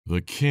The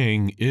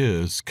King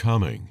is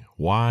coming.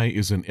 Why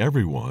isn't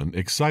everyone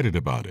excited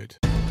about it?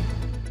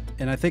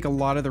 And I think a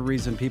lot of the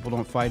reason people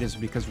don't fight is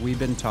because we've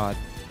been taught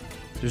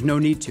there's no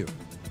need to.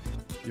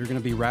 You're going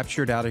to be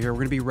raptured out of here. We're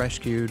going to be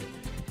rescued.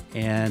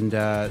 And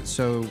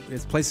so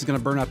this place is going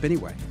to burn up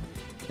anyway.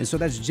 And so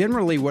that's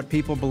generally what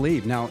people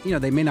believe. Now,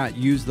 they may not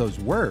use those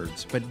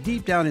words, but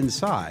deep down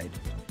inside,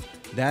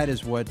 that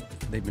is what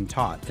they've been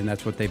taught, and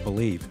that's what they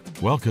believe.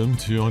 Welcome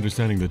to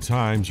Understanding the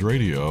Times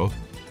Radio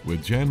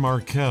with Jan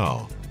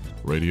Markell,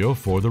 Radio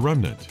for the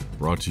Remnant,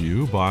 brought to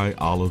you by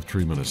Olive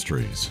Tree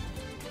Ministries.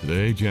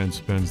 Today, Jan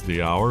spends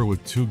the hour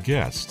with two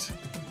guests,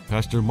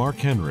 Pastor Mark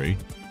Henry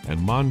and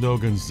Mondo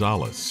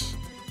Gonzales.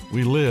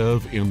 We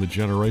live in the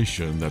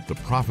generation that the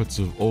prophets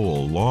of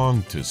old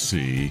longed to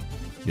see,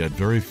 yet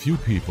very few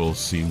people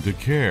seem to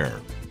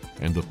care,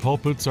 and the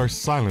pulpits are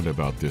silent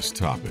about this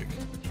topic.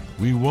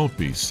 We won't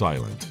be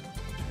silent.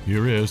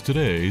 Here is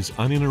today's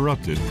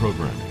uninterrupted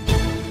programming.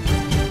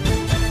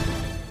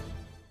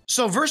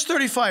 So verse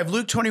 35,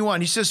 Luke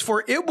 21, he says,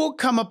 "For it will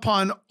come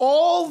upon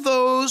all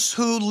those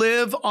who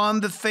live on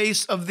the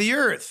face of the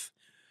earth."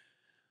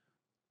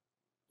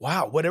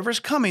 Wow, whatever's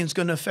coming is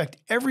going to affect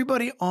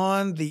everybody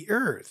on the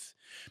earth.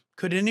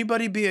 Could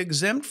anybody be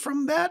exempt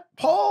from that,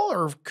 Paul,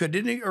 or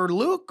or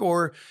Luke,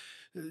 or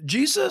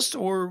Jesus,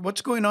 or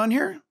what's going on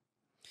here?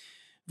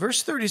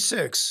 Verse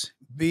 36,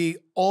 "Be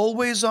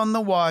always on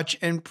the watch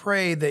and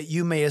pray that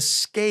you may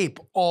escape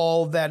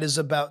all that is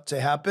about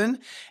to happen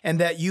and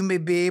that you may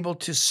be able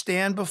to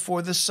stand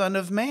before the Son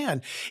of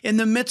Man." In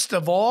the midst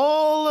of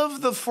all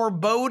of the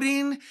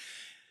foreboding,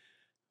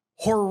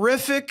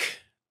 horrific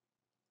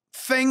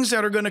things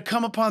that are going to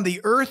come upon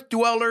the earth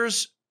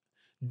dwellers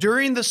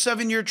during the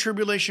 7-year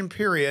tribulation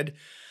period,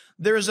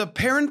 there's a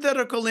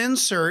parenthetical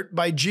insert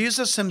by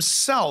Jesus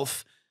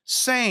himself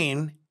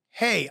saying,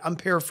 hey, I'm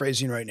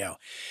paraphrasing right now.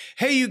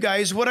 Hey, you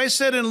guys, what I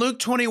said in Luke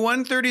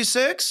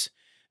 21:36,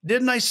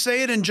 didn't I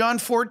say it in John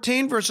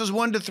 14, verses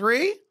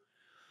 1-3?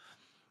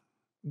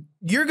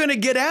 You're going to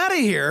get out of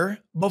here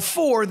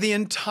before the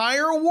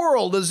entire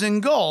world is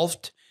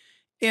engulfed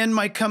in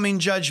my coming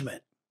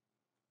judgment,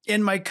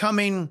 in my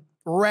coming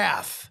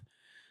wrath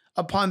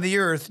upon the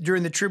earth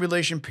during the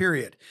tribulation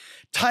period.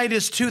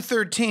 Titus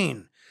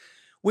 2:13,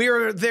 we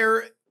are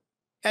there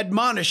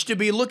admonished to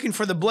be looking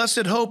for the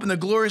blessed hope and the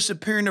glorious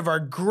appearing of our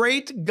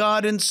great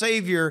God and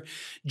Savior,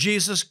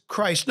 Jesus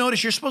Christ.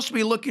 Notice you're supposed to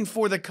be looking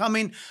for the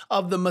coming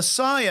of the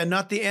Messiah,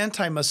 not the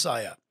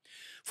anti-Messiah.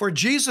 For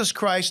Jesus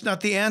Christ,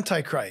 not the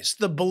Antichrist.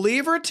 The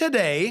believer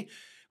today,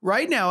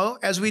 right now,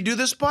 as we do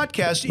this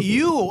podcast,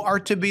 you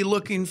are to be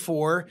looking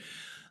for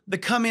the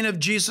coming of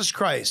Jesus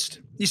Christ.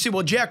 You see,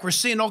 well, Jack, we're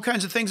seeing all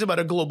kinds of things about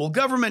a global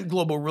government,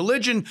 global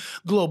religion,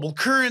 global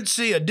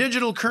currency, a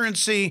digital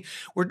currency.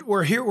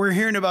 We're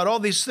hearing about all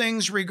these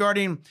things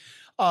regarding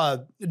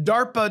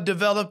DARPA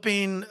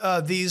developing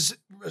these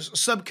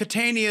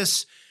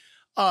subcutaneous,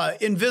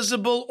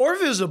 invisible or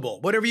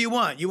visible, whatever you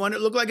want. You want it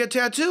to look like a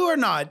tattoo or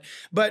not,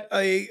 but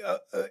a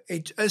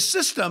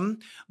system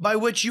by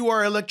which you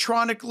are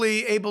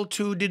electronically able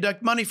to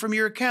deduct money from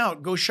your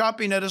account, go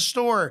shopping at a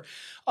store,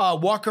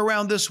 walk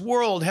around this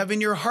world, having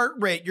your heart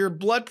rate, your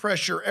blood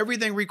pressure,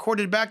 everything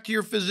recorded back to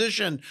your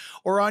physician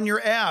or on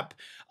your app.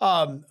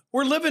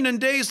 We're living in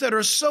days that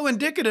are so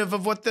indicative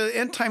of what the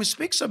end time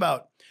speaks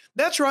about.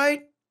 That's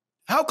right.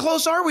 How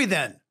close are we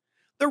then?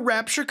 The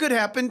rapture could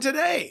happen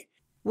today.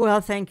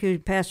 Well, thank you,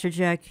 Pastor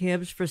Jack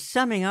Hibbs, for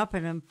summing up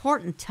an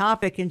important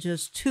topic in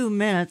just 2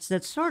 minutes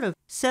that sort of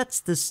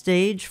sets the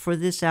stage for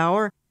this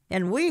hour.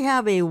 And we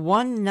have a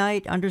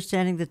one-night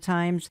Understanding the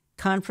Times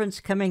conference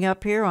coming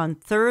up here on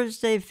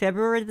Thursday,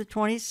 February the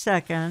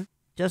 22nd,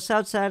 just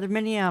outside of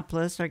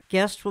Minneapolis. Our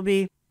guest will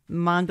be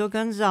Mondo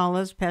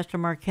Gonzales. Pastor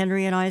Mark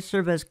Henry and I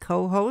serve as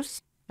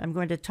co-hosts. I'm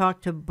going to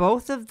talk to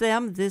both of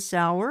them this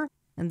hour.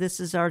 And this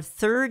is our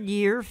 3rd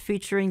year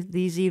featuring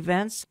these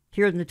events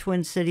here in the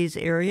Twin Cities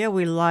area.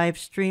 We live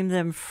stream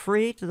them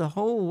free to the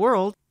whole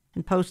world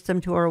and post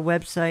them to our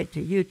website,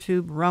 to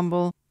YouTube,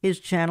 Rumble, his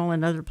channel,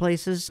 and other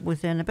places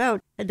within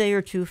about a day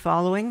or two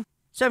following.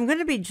 So I'm going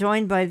to be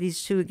joined by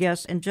these two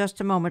guests in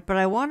just a moment, but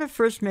I want to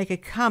first make a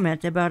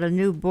comment about a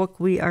new book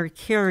we are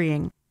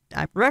carrying.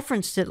 I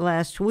referenced it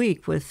last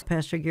week with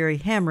Pastor Gary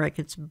Hamrick.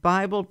 It's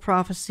Bible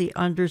Prophecy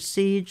Under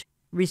Siege,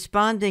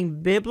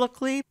 Responding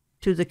Biblically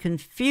to the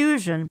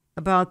Confusion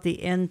About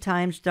the End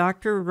Times,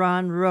 Dr.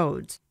 Ron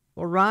Rhodes.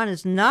 Well, Ron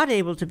is not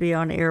able to be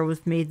on air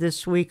with me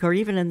this week or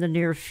even in the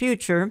near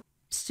future.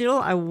 Still,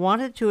 I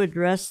wanted to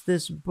address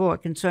this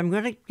book, and so I'm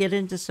going to get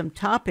into some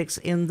topics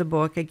in the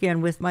book, again,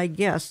 with my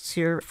guests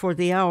here for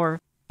the hour.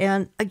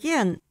 And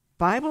again,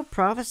 Bible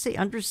Prophecy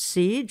Under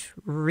Siege?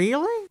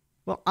 Really?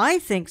 Well, I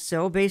think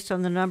so, based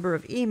on the number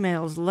of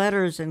emails,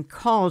 letters, and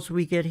calls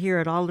we get here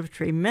at Olive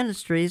Tree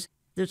Ministries.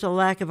 There's a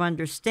lack of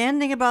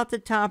understanding about the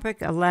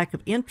topic, a lack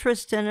of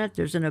interest in it.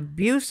 There's an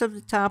abuse of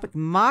the topic,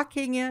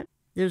 mocking it.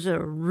 There's a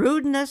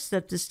rudeness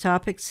that this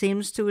topic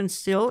seems to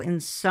instill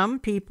in some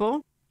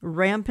people,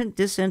 rampant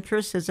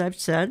disinterest, as I've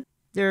said.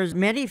 There's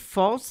many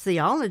false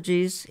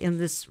theologies in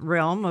this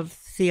realm of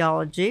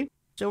theology.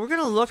 So we're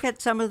going to look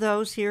at some of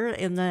those here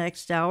in the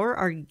next hour.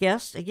 Our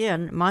guest,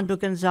 again, Mondo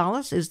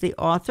Gonzales, is the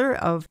author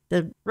of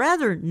the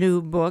rather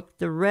new book,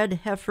 The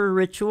Red Heifer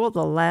Ritual,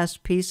 the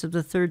last piece of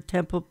the Third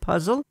Temple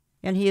Puzzle.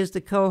 And he is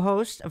the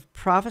co-host of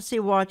Prophecy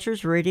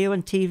Watchers Radio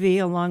and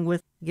TV, along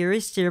with Gary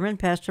Stearman,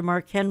 Pastor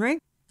Mark Henry,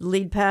 the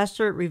lead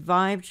pastor at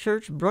Revived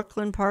Church,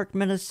 Brooklyn Park,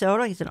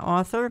 Minnesota. He's an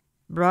author,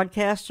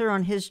 broadcaster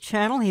on his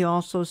channel. He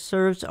also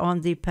serves on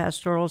the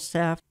pastoral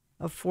staff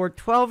of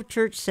 412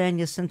 Church, San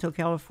Jacinto,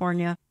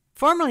 California,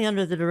 formerly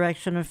under the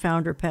direction of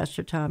founder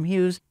Pastor Tom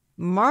Hughes.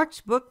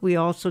 Mark's book we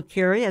also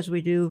carry, as we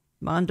do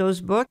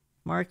Mondo's book.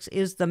 Mark's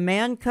is The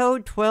Man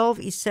Code, 12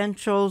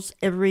 Essentials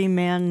Every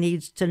Man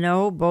Needs to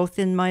Know, both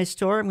in my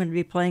store. I'm going to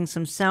be playing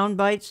some sound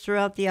bites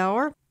throughout the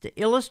hour to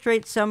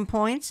illustrate some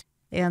points,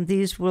 and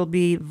these will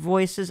be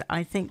voices,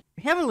 I think,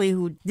 heavily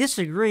who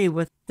disagree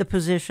with the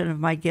position of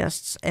my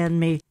guests and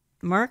me.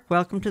 Mark,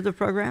 welcome to the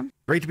program.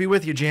 Great to be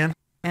with you, Jan.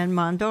 And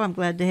Mondo, I'm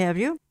glad to have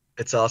you.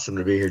 It's awesome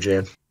to be here,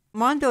 Jan.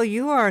 Mondo,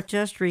 you are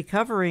just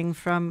recovering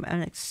from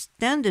an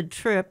extended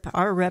trip.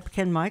 Our rep,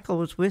 Ken Michael,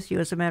 was with you,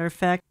 as a matter of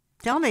fact.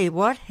 Tell me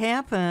what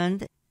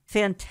happened.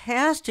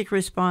 Fantastic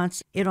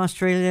response in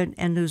Australia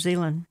and New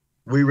Zealand.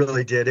 We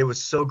really did. It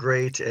was so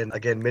great. And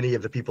again, many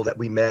of the people that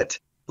we met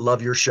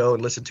love your show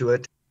and listen to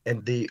it.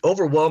 And the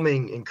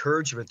overwhelming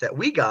encouragement that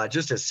we got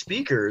just as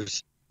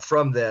speakers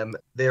from them,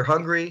 they're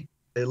hungry.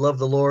 They love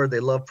the Lord. They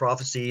love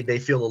prophecy. They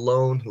feel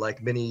alone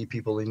like many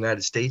people in the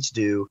United States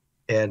do.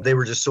 And they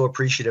were just so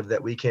appreciative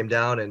that we came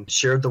down and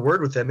shared the word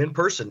with them in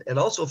person, and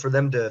also for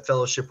them to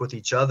fellowship with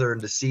each other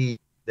and to see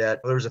that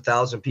there was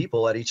 1,000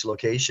 people at each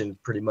location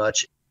pretty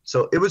much.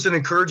 So it was an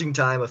encouraging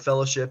time of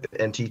fellowship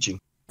and teaching.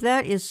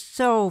 That is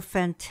so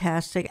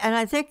fantastic. And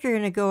I think you're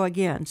going to go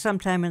again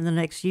sometime in the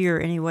next year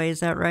anyway.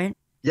 Is that right?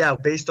 Yeah,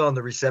 based on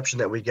the reception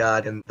that we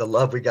got and the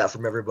love we got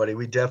from everybody,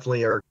 we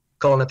definitely are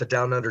calling it the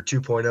Down Under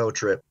 2.0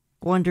 trip.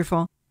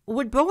 Wonderful.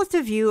 Would both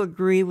of you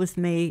agree with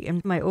me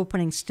in my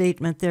opening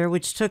statement there,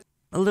 which took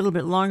a little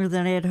bit longer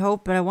than I had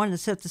hoped, but I wanted to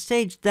set the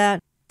stage,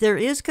 that there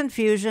is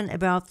confusion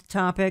about the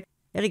topic?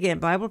 And again,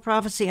 Bible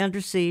prophecy under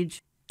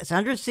siege. It's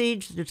under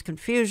siege. There's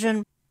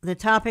confusion. The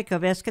topic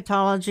of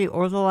eschatology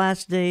or the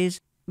last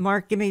days.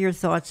 Mark, give me your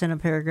thoughts in a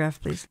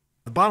paragraph, please.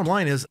 The bottom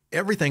line is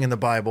everything in the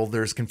Bible,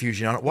 there's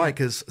confusion on it. Why?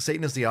 Because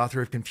Satan is the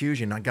author of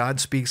confusion. Now,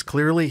 God speaks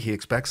clearly. He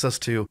expects us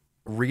to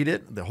read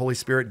it. The Holy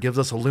Spirit gives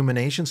us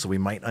illumination so we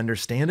might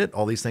understand it.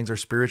 All these things are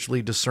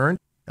spiritually discerned.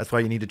 That's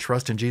why you need to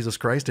trust in Jesus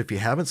Christ if you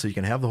haven't, so you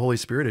can have the Holy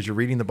Spirit as you're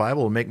reading the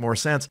Bible. It'll make more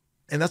sense.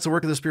 And that's the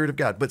work of the Spirit of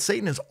God. But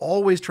Satan is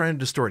always trying to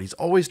distort. He's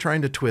always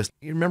trying to twist.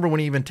 You remember when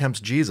he even tempts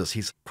Jesus,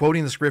 he's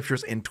quoting the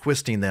scriptures and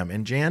twisting them.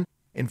 And Jan,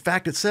 in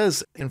fact, it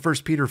says in 1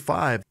 Peter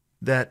 5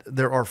 that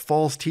there are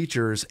false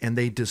teachers and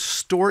they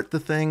distort the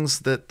things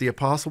that the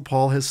Apostle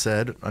Paul has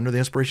said under the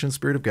inspiration of the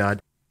Spirit of God,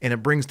 and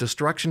it brings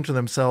destruction to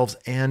themselves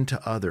and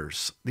to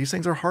others. These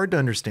things are hard to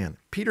understand.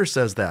 Peter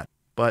says that,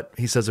 but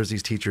he says there's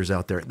these teachers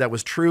out there. That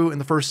was true in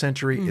the first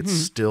century. Mm-hmm. It's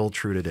still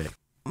true today.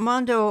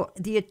 Mondo,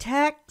 the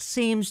attack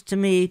seems to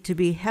me to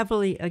be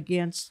heavily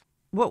against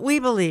what we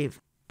believe.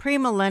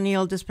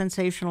 Premillennial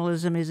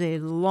dispensationalism is a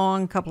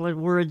long couple of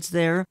words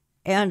there.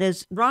 And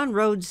as Ron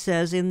Rhodes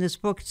says in this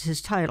book, it's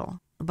his title,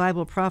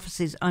 Bible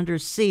Prophecies Under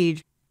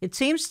Siege, it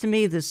seems to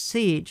me the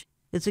siege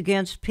is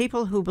against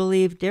people who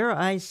believe, dare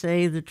I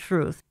say, the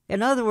truth.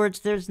 In other words,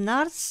 there's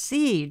not a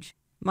siege,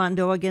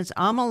 Mondo, against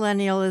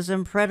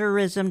amillennialism,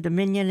 preterism,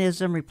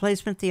 dominionism,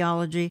 replacement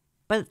theology,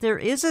 but there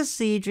is a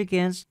siege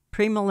against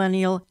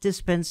premillennial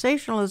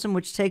dispensationalism,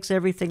 which takes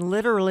everything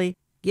literally.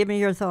 Give me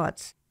your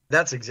thoughts.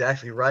 That's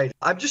exactly right.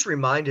 I'm just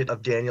reminded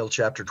of Daniel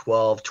chapter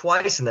 12.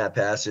 Twice in that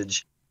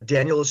passage,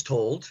 Daniel is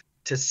told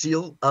to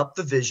seal up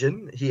the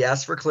vision. He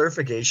asks for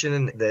clarification,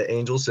 and the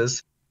angel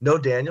says, "No,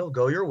 Daniel,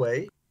 go your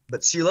way,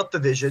 but seal up the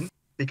vision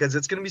because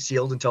it's going to be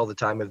sealed until the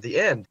time of the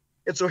end."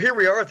 And so here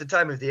we are at the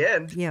time of the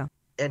end. Yeah.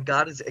 And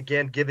God is,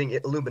 again, giving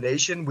it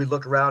illumination. We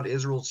look around,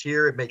 Israel's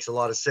here. It makes a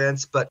lot of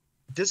sense. But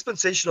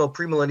dispensational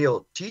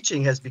premillennial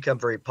teaching has become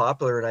very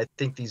popular. And I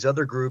think these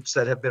other groups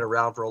that have been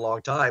around for a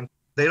long time,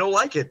 they don't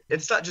like it.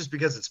 It's not just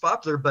because it's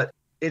popular, but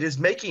it is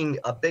making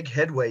a big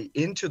headway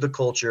into the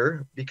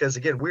culture because,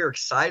 again, we're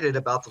excited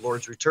about the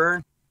Lord's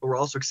return, but we're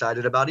also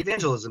excited about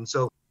evangelism.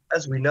 So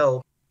as we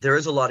know, there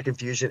is a lot of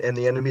confusion, and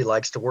the enemy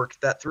likes to work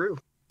that through.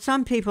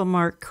 Some people,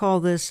 Mark, call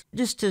this,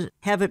 just to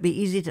have it be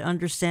easy to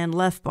understand,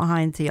 Left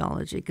Behind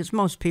theology, because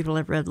most people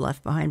have read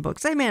Left Behind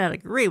books. They may not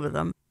agree with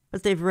them,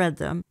 but they've read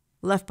them.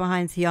 Left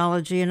Behind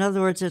theology, in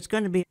other words, it's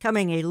going to be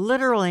becoming a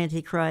literal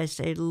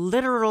Antichrist, a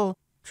literal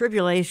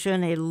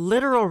tribulation, a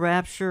literal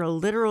rapture, a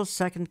literal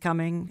second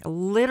coming, a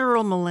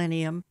literal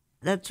millennium.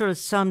 That sort of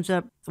sums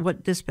up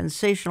what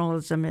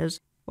dispensationalism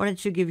is. Why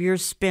don't you give your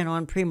spin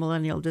on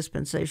premillennial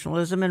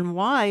dispensationalism and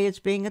why it's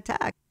being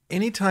attacked?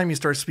 Anytime you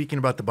start speaking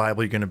about the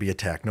Bible, you're going to be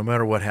attacked, no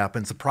matter what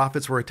happens. The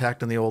prophets were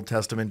attacked in the Old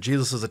Testament.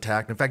 Jesus is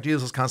attacked. In fact,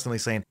 Jesus is constantly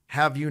saying,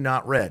 "Have you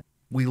not read?"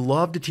 We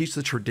love to teach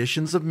the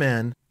traditions of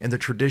men and the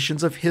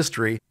traditions of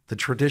history, the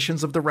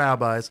traditions of the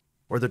rabbis,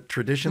 or the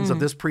traditions of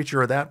this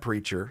preacher or that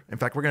preacher. In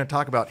fact, we're going to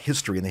talk about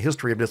history and the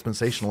history of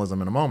dispensationalism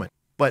in a moment.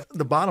 But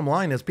the bottom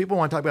line is people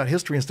want to talk about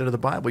history instead of the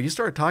Bible. You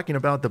start talking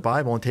about the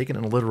Bible and taking it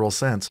in a literal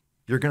sense,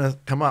 you're going to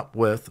come up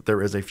with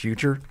there is a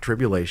future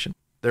tribulation.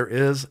 There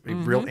is a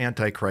real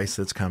antichrist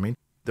that's coming.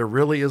 There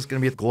really is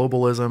going to be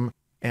globalism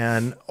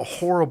and a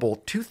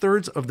horrible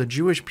 2/3 of the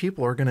Jewish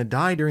people are going to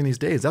die during these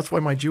days. That's why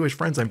my Jewish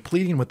friends, I'm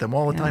pleading with them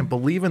all the time,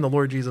 believe in the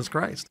Lord Jesus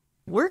Christ.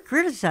 We're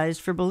criticized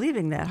for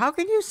believing that. How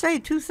can you say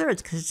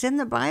 2/3? Because it's in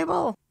the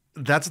Bible.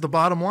 That's the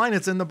bottom line.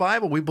 It's in the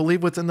Bible. We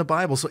believe what's in the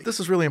Bible. So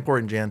this is really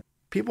important, Jan.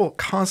 People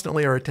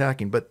constantly are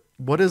attacking, but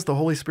what does the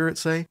Holy Spirit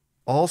say?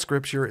 All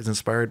Scripture is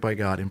inspired by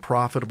God and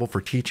profitable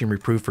for teaching,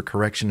 reproof, for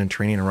correction, and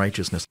training in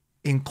righteousness,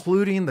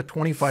 including the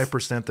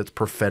 25% that's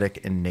prophetic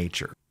in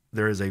nature.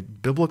 There is a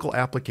biblical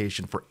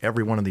application for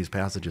every one of these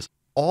passages.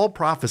 All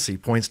prophecy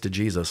points to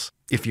Jesus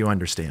if you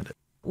understand it.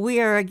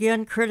 We are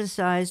again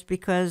criticized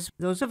because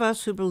those of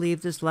us who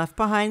believe this left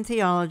behind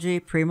theology,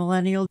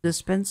 premillennial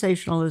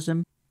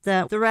dispensationalism,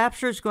 that the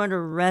rapture is going to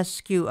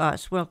rescue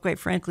us. Well, quite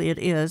frankly, it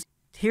is.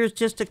 Here's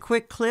just a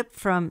quick clip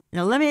from,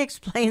 now let me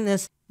explain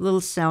this little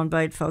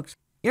soundbite, folks.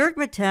 Eric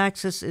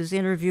Metaxas is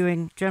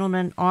interviewing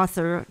gentleman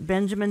author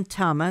Benjamin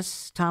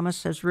Thomas.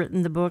 Thomas has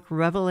written the book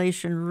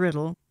Revelation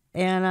Riddle.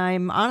 And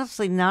I'm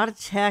honestly not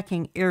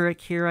attacking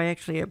Eric here. I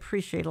actually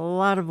appreciate a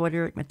lot of what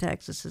Eric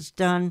Metaxas has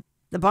done.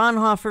 The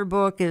Bonhoeffer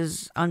book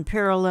is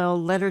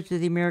Unparalleled Letter to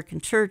the American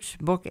Church,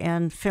 book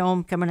and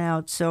film coming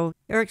out. So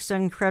Eric's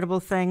done incredible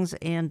things,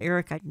 and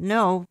Eric, I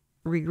know,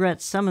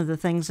 regrets some of the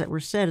things that were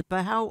said.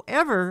 But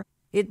however,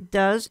 it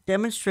does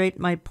demonstrate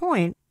my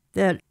point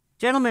that,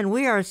 gentlemen,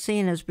 we are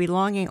seen as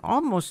belonging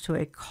almost to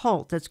a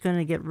cult that's going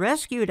to get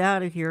rescued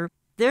out of here.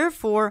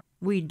 Therefore,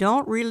 we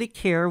don't really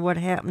care what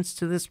happens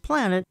to this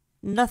planet.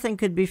 Nothing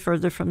could be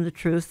further from the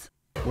truth.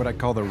 What I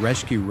call the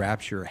rescue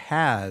rapture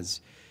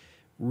has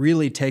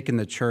really taken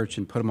the church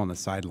and put them on the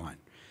sideline.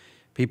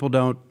 People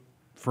don't,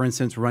 for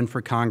instance, run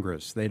for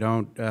Congress. They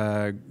don't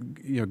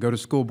go to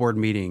school board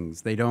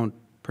meetings. They don't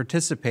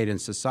participate in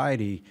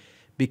society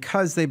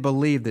because they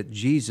believe that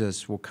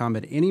Jesus will come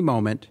at any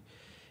moment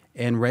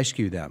and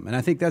rescue them. And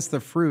I think that's the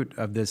fruit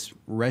of this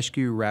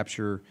rescue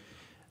rapture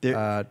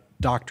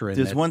doctrine.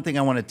 There's one thing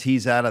I want to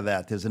tease out of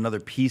that. There's another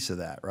piece of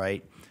that,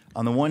 right?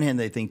 On the one hand,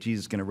 they think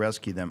Jesus is going to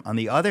rescue them. On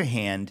the other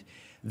hand,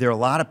 there are a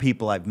lot of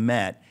people I've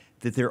met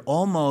that they're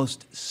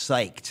almost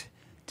psyched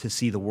to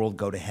see the world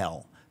go to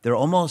hell. They're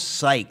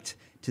almost psyched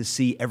to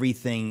see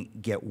everything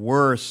get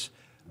worse,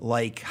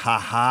 like,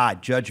 ha-ha,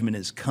 judgment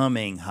is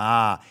coming,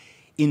 ha.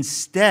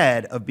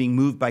 Instead of being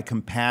moved by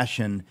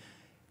compassion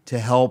to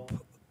help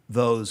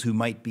those who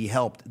might be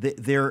helped,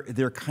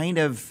 they're kind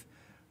of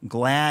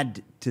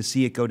glad to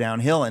see it go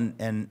downhill.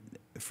 And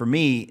for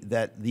me,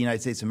 that the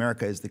United States of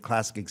America is the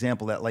classic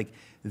example that, like,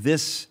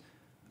 this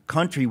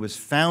country was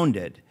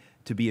founded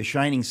to be a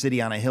shining city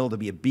on a hill, to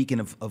be a beacon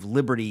of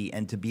liberty,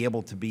 and to be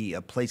able to be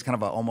a place,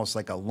 kind of almost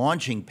like a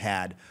launching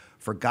pad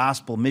for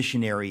gospel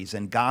missionaries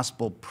and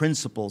gospel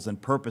principles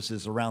and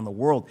purposes around the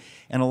world.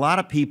 And a lot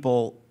of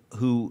people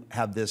who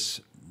have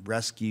this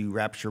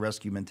rapture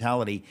rescue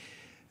mentality,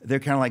 they're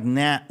kind of like,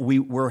 nah,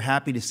 we're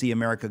happy to see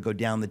America go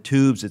down the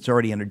tubes. It's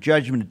already under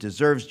judgment. It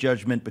deserves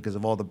judgment because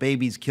of all the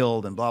babies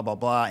killed and blah, blah,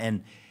 blah.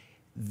 And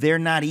they're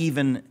not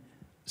even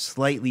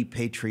slightly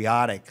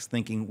patriotic,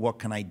 thinking, what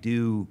can I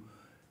do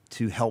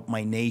to help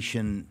my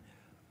nation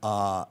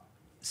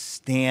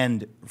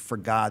stand for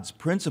God's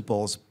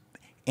principles?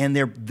 And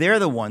they're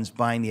the ones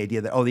buying the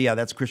idea that, oh, yeah,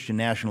 that's Christian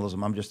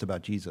nationalism. I'm just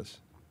about Jesus.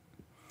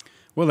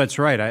 Well, that's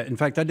right. In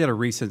fact, I did a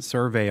recent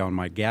survey on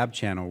my Gab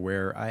channel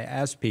where I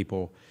asked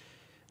people,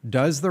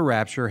 does the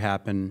rapture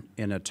happen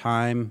in a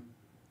time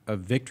of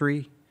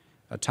victory,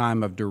 a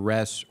time of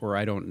duress, or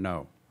I don't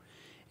know?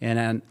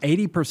 And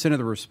 80% of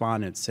the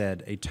respondents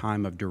said a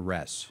time of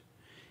duress.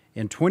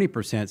 And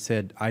 20%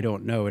 said, I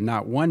don't know. And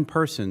not one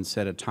person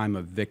said a time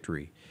of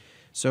victory.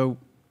 So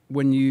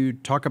when you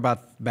talk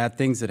about bad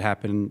things that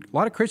happen, a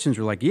lot of Christians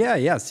are like,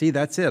 yeah, see,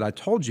 that's it. I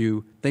told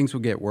you things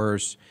will get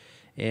worse.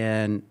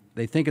 And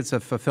they think it's a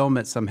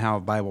fulfillment somehow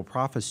of Bible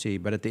prophecy.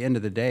 But at the end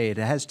of the day, it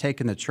has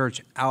taken the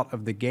church out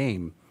of the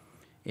game.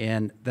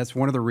 And that's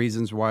one of the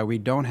reasons why we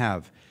don't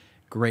have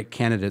great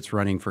candidates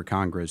running for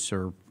Congress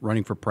or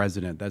running for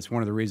president. That's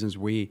one of the reasons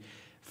we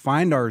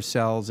find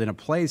ourselves in a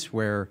place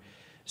where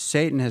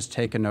Satan has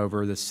taken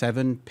over the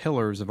 7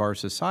 pillars of our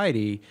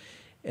society,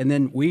 and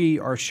then we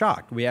are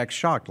shocked. We act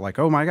shocked, like,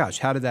 oh my gosh,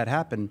 how did that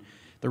happen?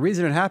 The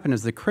reason it happened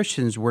is the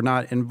Christians were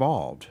not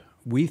involved.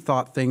 We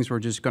thought things were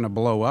just going to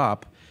blow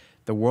up,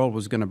 the world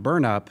was going to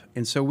burn up,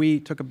 and so we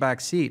took a back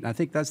seat. And I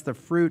think that's the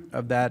fruit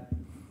of that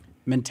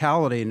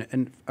mentality,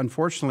 and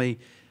unfortunately,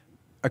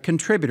 a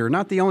contributor,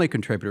 not the only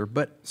contributor,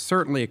 but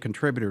certainly a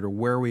contributor to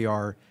where we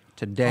are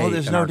today. Oh,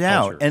 there's no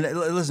doubt. And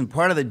listen,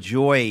 part of the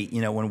joy,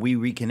 when we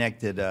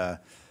reconnected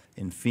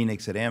in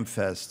Phoenix at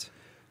AmFest,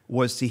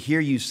 was to hear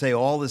you say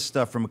all this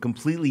stuff from a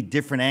completely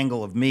different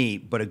angle of me,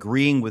 but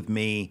agreeing with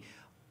me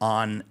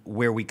on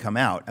where we come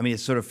out. I mean,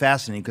 it's sort of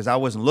fascinating because I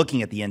wasn't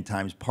looking at the end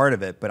times part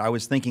of it, but I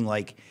was thinking,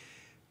 like,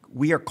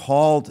 we are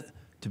called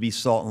to be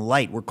salt and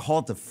light. We're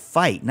called to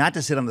fight, not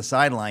to sit on the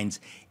sidelines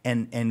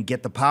and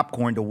get the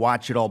popcorn to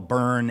watch it all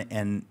burn.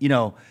 And,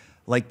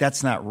 like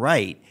that's not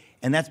right.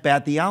 And that's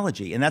bad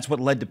theology. And that's what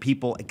led to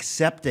people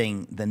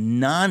accepting the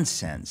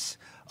nonsense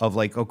of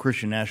like, oh,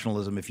 Christian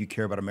nationalism, if you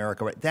care about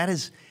America. Right? That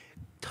is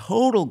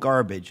total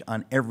garbage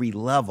on every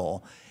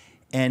level.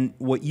 And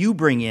what you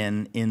bring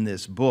in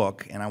this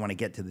book, and I want to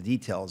get to the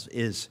details,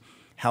 is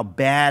how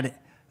bad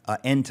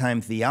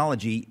end-time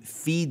theology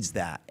feeds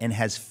that and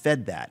has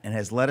fed that and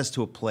has led us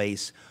to a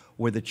place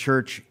where the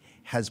church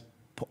has,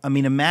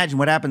 imagine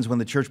what happens when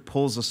the church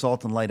pulls the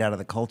salt and light out of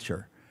the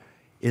culture.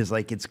 Is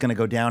like it's going to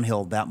go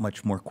downhill that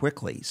much more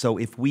quickly. So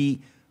if we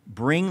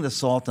bring the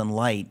salt and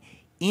light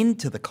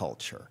into the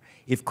culture,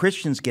 if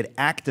Christians get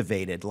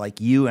activated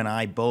like you and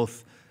I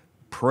both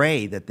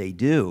pray that they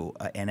do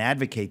and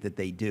advocate that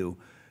they do,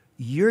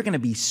 you're going to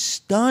be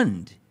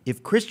stunned.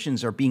 If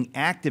Christians are being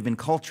active in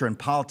culture and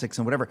politics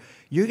and whatever,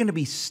 you're going to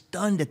be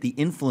stunned at the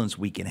influence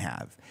we can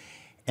have.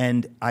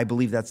 And I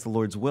believe that's the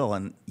Lord's will,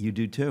 and you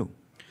do too.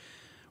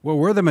 Well,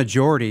 we're the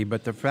majority,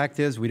 but the fact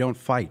is we don't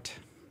fight.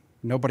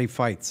 Nobody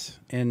fights.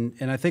 And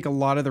I think a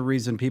lot of the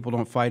reason people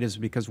don't fight is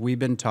because we've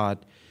been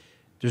taught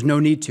there's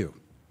no need to.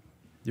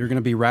 You're going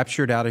to be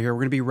raptured out of here. We're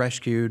going to be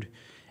rescued.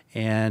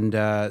 And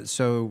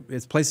so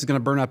this place is going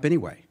to burn up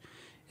anyway.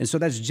 And so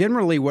that's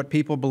generally what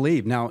people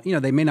believe. Now,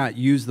 they may not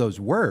use those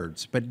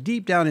words, but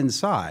deep down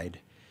inside,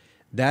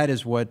 that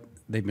is what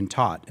they've been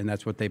taught, and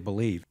that's what they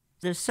believe.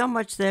 There's so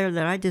much there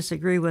that I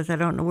disagree with. I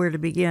don't know where to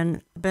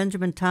begin.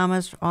 Benjamin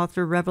Thomas,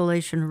 author,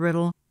 Revelation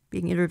Riddle,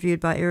 being interviewed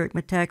by Eric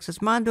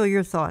Metaxas. Mondo,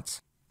 your thoughts?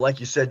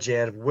 Like you said,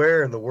 Jan,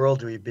 where in the world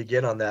do we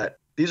begin on that?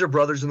 These are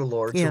brothers in the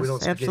Lord, yes, so we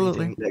don't speak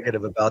absolutely. anything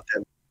negative about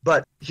them.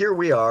 But here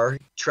we are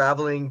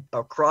traveling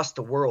across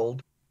the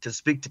world to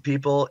speak to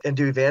people and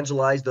to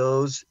evangelize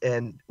those.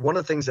 And one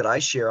of the things that I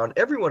share on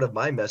every one of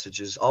my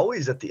messages,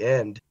 always at the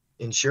end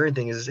in sharing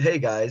things, is, hey,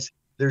 guys,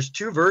 there's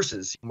two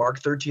verses. Mark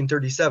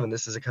 13:37,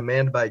 this is a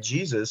command by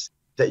Jesus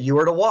that you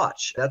are to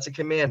watch. That's a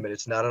commandment.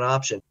 It's not an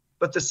option.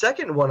 But the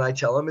second one I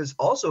tell them is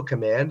also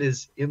command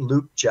is in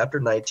Luke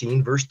chapter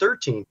 19, verse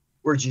 13,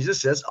 where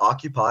Jesus says,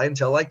 occupy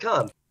until I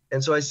come.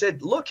 And so I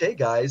said, look, hey,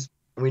 guys,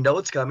 we know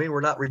it's coming.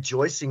 We're not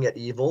rejoicing at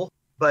evil.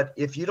 But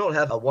if you don't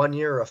have a 1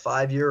 year or a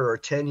 5 year or a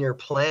 10-year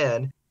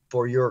plan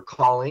for your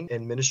calling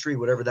and ministry,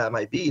 whatever that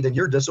might be, then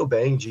you're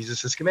disobeying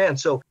Jesus' command.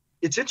 So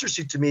it's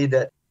interesting to me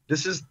that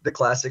this is the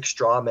classic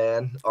straw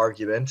man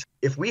argument.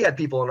 If we had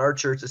people in our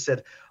church that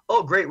said,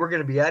 oh, great, we're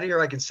going to be out of here,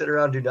 I can sit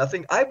around and do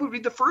nothing, I would be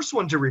the first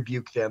one to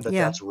rebuke them that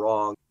that's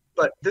wrong.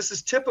 But this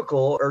is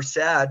typical or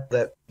sad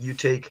that you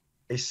take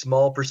a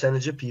small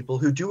percentage of people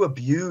who do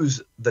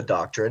abuse the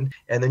doctrine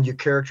and then you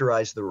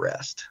characterize the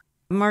rest.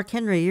 Mark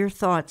Henry, your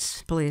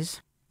thoughts, please.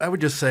 I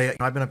would just say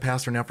I've been a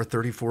pastor now for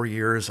 34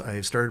 years.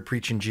 I started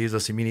preaching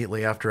Jesus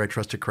immediately after I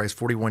trusted Christ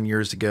 41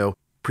 years ago,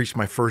 preached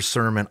my first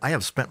sermon. I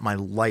have spent my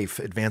life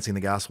advancing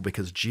the gospel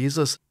because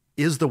Jesus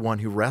is the one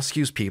who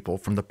rescues people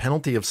from the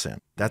penalty of sin.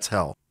 That's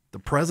hell. The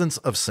presence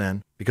of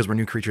sin, because we're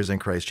new creatures in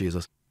Christ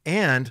Jesus.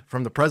 And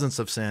from the presence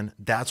of sin,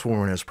 that's when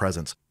we're in his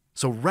presence.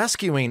 So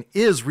rescuing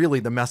is really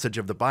the message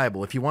of the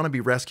Bible. If you want to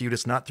be rescued,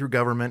 it's not through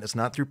government, it's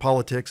not through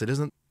politics, it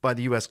isn't by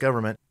the U.S.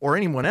 government or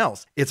anyone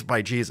else, it's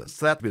by Jesus.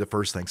 So that would be the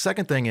first thing.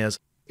 Second thing is,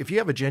 if you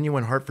have a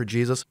genuine heart for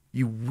Jesus,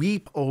 you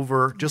weep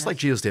over, just like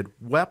Jesus did,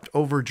 wept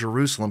over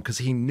Jerusalem because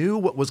he knew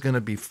what was going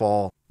to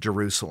befall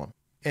Jerusalem.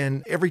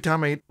 And every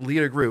time I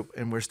lead a group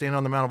and we're standing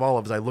on the Mount of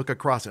Olives, I look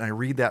across and I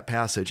read that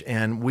passage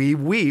and we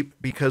weep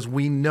because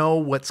we know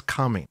what's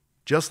coming.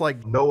 Just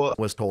like Noah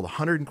was told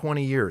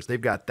 120 years, they've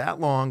got that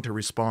long to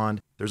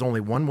respond. There's only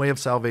one way of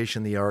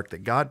salvation, the ark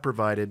that God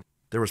provided.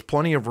 There was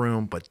plenty of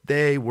room, but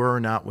they were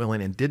not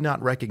willing and did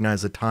not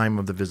recognize the time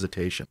of the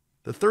visitation.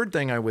 The third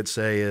thing I would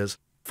say is,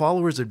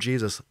 followers of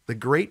Jesus, the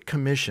Great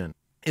Commission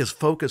is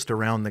focused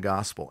around the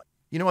gospel.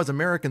 You know, as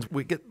Americans,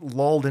 we get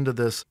lulled into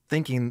this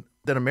thinking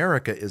that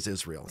America is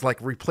Israel. It's like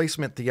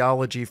replacement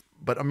theology,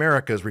 but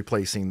America is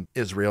replacing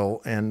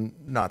Israel and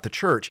not the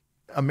church.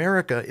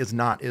 America is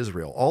not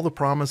Israel. All the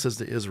promises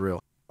to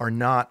Israel are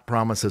not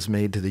promises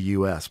made to the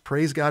U.S.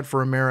 Praise God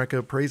for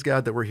America. Praise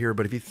God that we're here.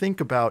 But if you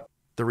think about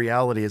the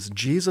reality is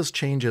Jesus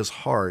changes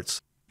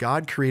hearts.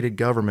 God created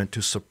government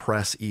to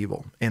suppress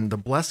evil. And the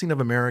blessing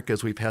of America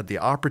is we've had the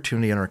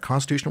opportunity in our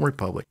constitutional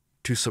republic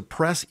to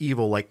suppress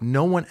evil like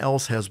no one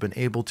else has been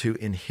able to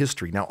in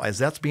history. Now, as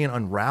that's being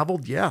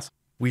unraveled, yes,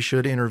 we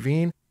should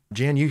intervene.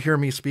 Jan, you hear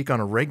me speak on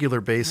a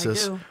regular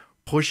basis,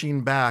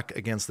 pushing back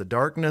against the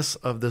darkness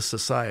of this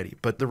society.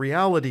 But the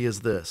reality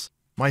is this.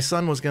 My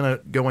son was going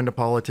to go into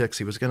politics.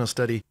 He was going to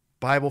study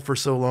Bible for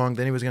so long.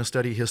 Then he was going to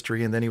study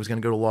history. And then he was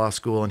going to go to law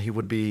school. And he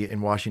would be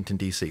in Washington,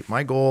 D.C.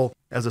 My goal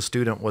as a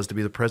student was to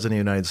be the president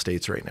of the United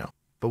States right now.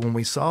 But when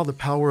we saw the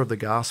power of the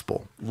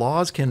gospel,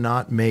 laws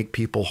cannot make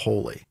people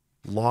holy.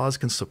 Laws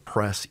can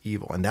suppress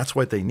evil. And that's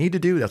what they need to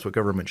do. That's what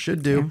government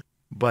should do. Yeah.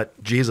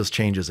 But Jesus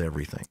changes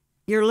everything.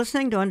 You're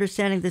listening to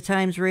Understanding the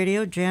Times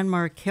Radio. Jan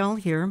Markell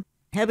here.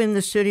 Have in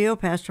the studio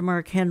Pastor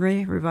Mark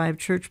Henry, Revived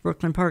Church,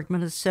 Brooklyn Park,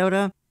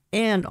 Minnesota.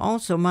 and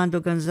also Mondo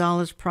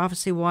Gonzales,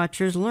 Prophecy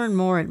Watchers. Learn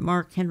more at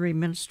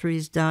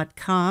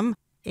markhenryministries.com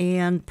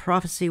and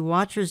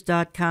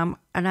prophecywatchers.com.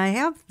 And I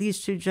have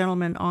these two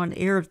gentlemen on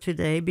air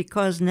today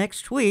because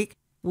next week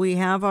we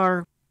have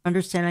our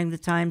Understanding the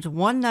Times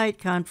one-night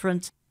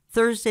conference,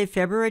 Thursday,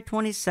 February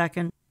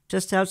 22nd,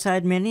 just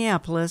outside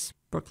Minneapolis,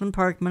 Brooklyn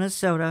Park,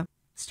 Minnesota.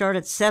 Start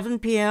at 7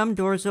 p.m.,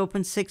 doors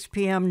open 6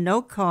 p.m.,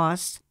 no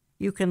cost.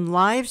 You can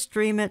live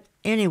stream it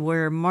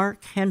anywhere,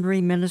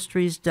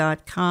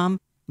 markhenryministries.com,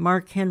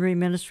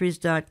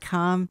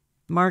 markhenryministries.com.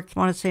 Mark,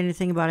 want to say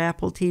anything about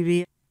Apple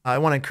TV? I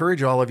want to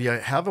encourage all of you,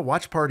 have a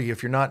watch party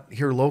if you're not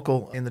here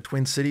local in the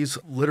Twin Cities.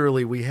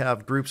 Literally, we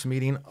have groups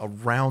meeting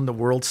around the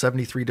world,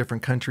 73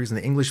 different countries in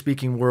the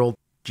English-speaking world.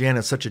 Jan,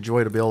 it's such a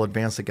joy to be able to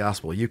advance the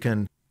gospel. You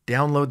can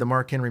download the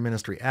Mark Henry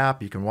Ministry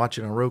app. You can watch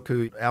it on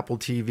Roku, Apple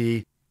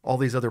TV. All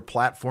these other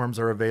platforms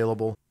are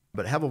available.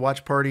 But have a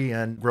watch party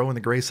and grow in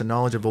the grace and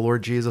knowledge of the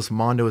Lord Jesus.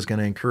 Mondo is going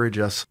to encourage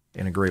us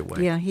in a great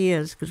way. Yeah, he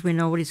is, because we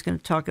know what he's going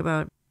to talk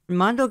about.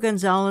 Mondo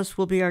Gonzales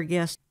will be our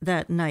guest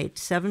that night,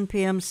 7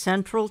 p.m.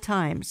 Central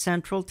Time.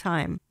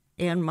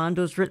 And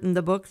Mondo's written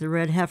the book, The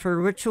Red Heifer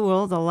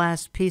Ritual, the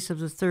last piece of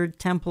the third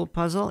temple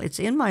puzzle. It's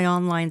in my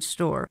online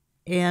store.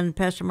 And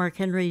Pastor Mark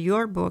Henry,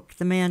 your book,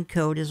 The Man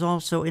Code, is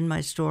also in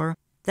my store.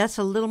 That's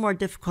a little more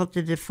difficult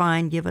to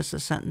define. Give us a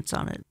sentence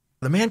on it.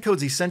 The man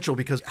code's essential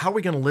because how are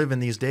we going to live in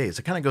these days?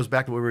 It kind of goes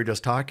back to what we were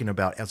just talking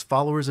about. As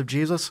followers of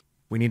Jesus,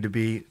 we need to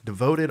be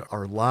devoted.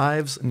 Our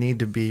lives need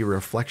to be a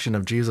reflection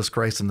of Jesus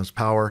Christ and His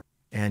power.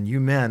 And you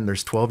men,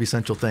 there's 12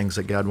 essential things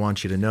that God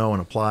wants you to know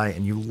and apply.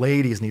 And you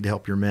ladies need to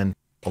help your men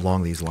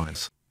along these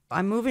lines.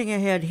 I'm moving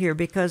ahead here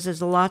because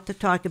there's a lot to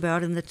talk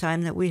about in the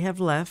time that we have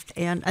left.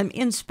 And I'm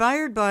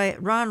inspired by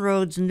Ron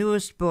Rhodes'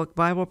 newest book,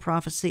 Bible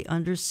Prophecy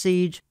Under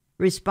Siege,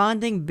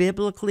 Responding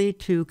Biblically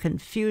to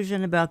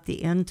Confusion About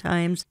the End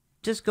Times.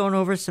 Just going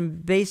over some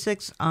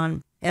basics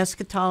on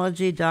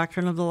eschatology,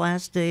 doctrine of the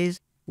last days,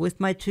 with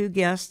my two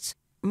guests.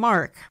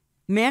 Mark,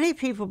 many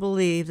people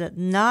believe that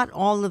not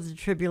all of the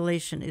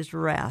tribulation is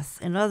wrath.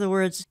 In other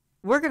words,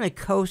 we're going to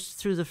coast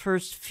through the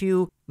first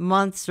few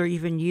months or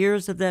even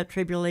years of that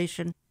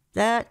tribulation.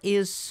 That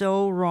is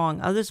so wrong.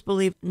 Others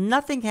believe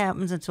nothing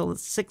happens until the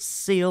sixth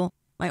seal.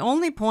 My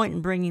only point in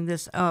bringing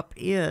this up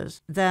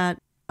is that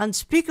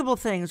unspeakable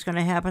things are going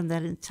to happen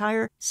that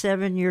entire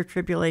 7-year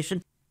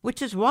tribulation, which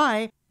is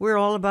why we're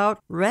all about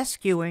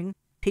rescuing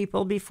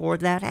people before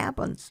that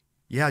happens.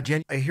 Yeah,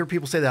 Jen, I hear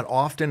people say that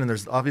often, and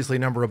there's obviously a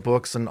number of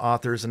books and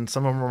authors, and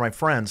some of them are my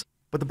friends.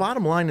 But the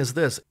bottom line is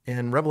this.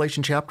 In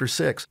Revelation chapter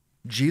 6,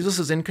 Jesus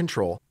is in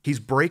control. He's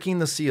breaking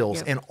the seals,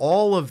 Yep. and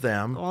all of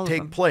them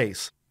take them.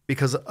 place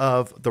because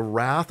of the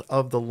wrath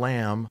of the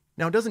Lamb.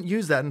 Now, it doesn't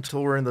use that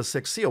until we're in the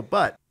sixth seal,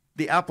 but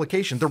the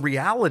application, the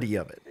reality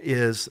of it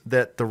is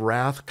that the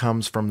wrath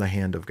comes from the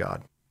hand of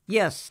God.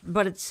 Yes,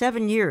 but it's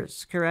 7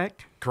 years,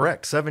 correct?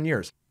 Correct, 7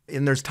 years.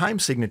 And there's time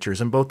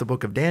signatures in both the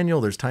book of Daniel,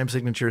 there's time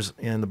signatures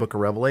in the book of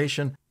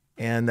Revelation,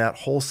 and that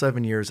whole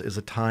 7 years is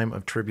a time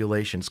of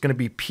tribulation. It's going to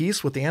be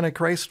peace with the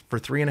Antichrist for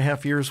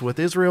 3.5 years with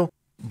Israel,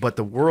 but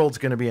the world's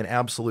going to be an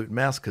absolute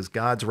mess because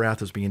God's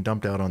wrath is being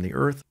dumped out on the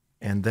earth.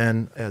 And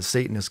then as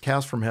Satan is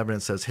cast from heaven,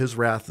 it says his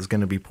wrath is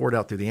going to be poured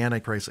out through the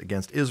Antichrist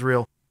against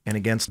Israel and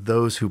against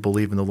those who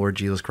believe in the Lord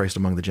Jesus Christ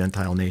among the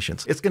Gentile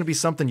nations. It's going to be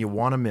something you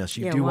want to miss.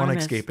 You do want to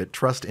escape it.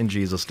 Trust in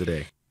Jesus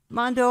today.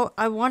 Mondo,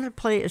 I want to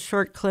play a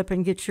short clip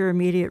and get your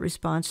immediate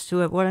response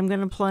to it. What I'm going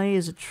to play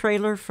is a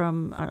trailer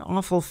from an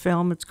awful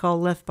film. It's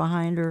called Left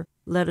Behind or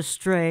Led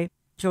Astray.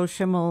 Joe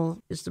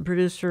Schimmel is the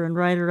producer and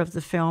writer of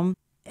the film.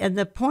 And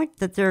the point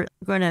that they're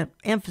going to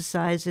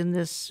emphasize in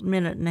this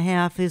minute and a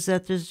half is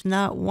that there's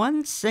not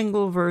one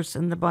single verse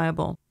in the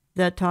Bible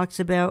that talks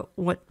about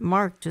what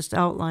Mark just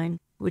outlined,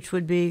 which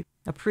would be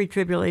a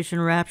pre-tribulation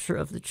rapture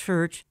of the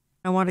church.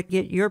 I want to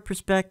get your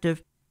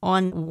perspective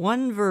on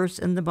one verse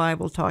in the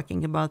Bible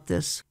talking about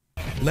this.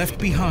 Left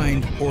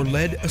Behind or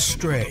Led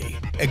Astray,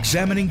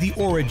 examining the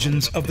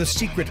origins of the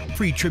secret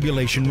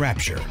pre-tribulation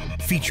rapture,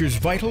 features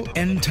vital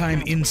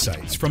end-time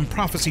insights from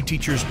prophecy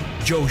teachers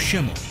Joe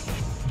Schimmel,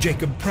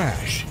 Jacob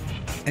Prasch,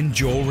 and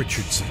Joel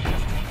Richardson.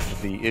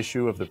 The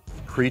issue of the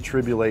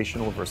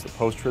pre-tribulational versus the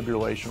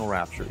post-tribulational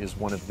rapture is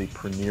one of the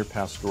premier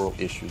pastoral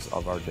issues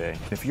of our day.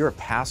 If you're a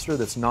pastor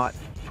that's not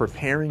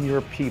preparing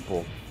your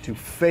people to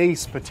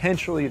face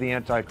potentially the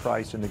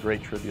Antichrist in the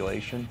Great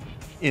Tribulation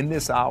in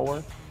this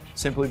hour,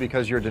 simply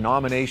because your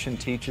denomination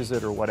teaches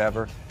it or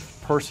whatever,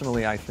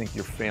 personally, I think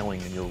you're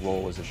failing in your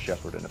role as a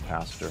shepherd and a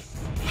pastor.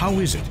 How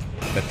is it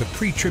that the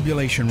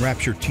pre-tribulation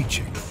rapture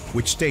teaching,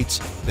 which states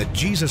that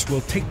Jesus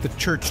will take the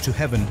church to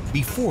heaven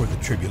before the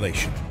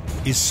tribulation,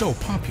 is so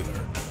popular,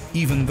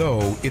 even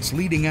though its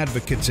leading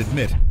advocates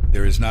admit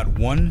there is not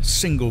one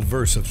single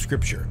verse of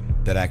Scripture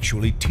that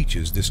actually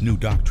teaches this new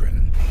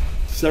doctrine?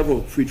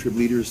 Several pre-trib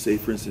leaders, say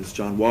for instance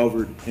John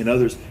Walvoord and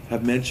others,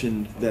 have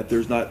mentioned that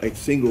there's not a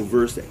single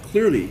verse that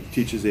clearly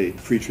teaches a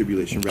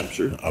pre-tribulation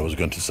rapture. I was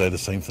going to say the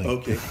same thing.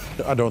 Okay.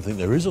 I don't think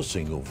there is a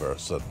single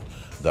verse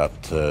that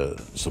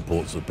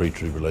supports the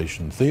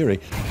pre-tribulation theory.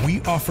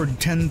 We offered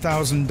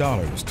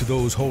 $10,000 to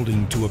those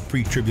holding to a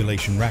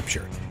pre-tribulation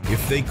rapture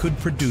if they could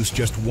produce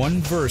just one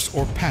verse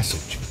or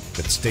passage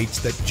that states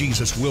that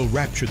Jesus will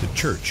rapture the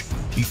church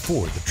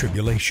before the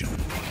tribulation.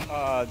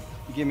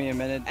 Give me a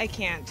minute. I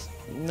can't.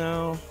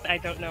 No. I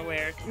don't know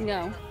where.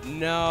 No.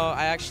 No,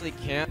 I actually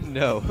can't.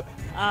 No.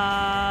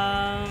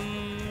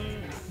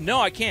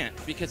 No, I can't,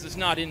 because it's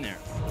not in there.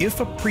 If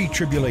a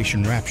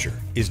pre-tribulation rapture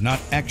is not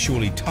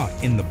actually taught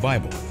in the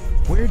Bible,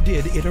 where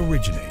did it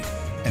originate?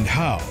 And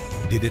how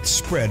did it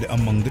spread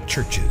among the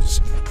churches?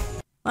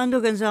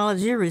 Mondo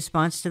Gonzales, your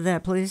response to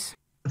that, please.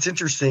 It's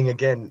interesting,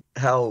 again,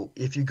 how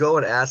if you go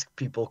and ask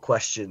people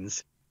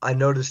questions, I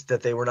noticed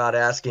that they were not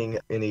asking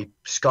any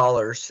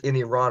scholars,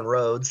 any Ron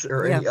Rhodes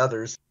or any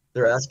others.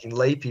 They're asking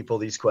lay people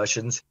these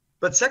questions.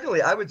 But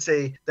secondly, I would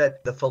say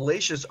that the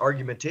fallacious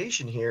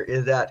argumentation here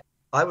is that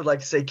I would like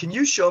to say, can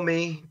you show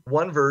me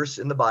one verse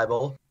in the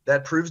Bible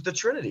that proves the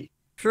Trinity?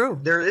 True.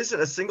 There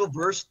isn't a single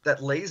verse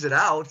that lays it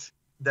out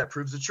that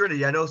proves the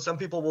Trinity. I know some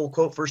people will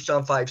quote 1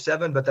 John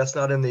 5:7, but that's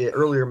not in the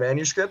earlier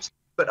manuscripts.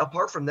 But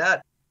apart from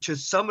that, to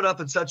sum it up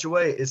in such a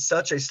way is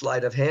such a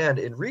sleight of hand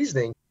in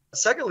reasoning.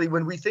 Secondly,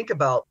 when we think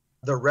about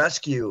the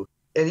rescue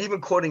and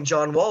even quoting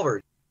John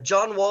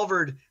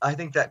Walvoord, I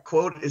think that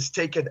quote is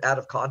taken out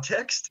of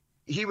context.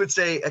 He would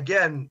say,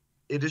 again,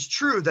 it is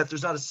true that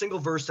there's not a single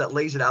verse that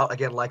lays it out,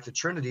 again, like the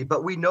Trinity,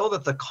 but we know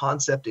that the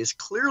concept is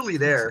clearly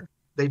there.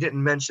 They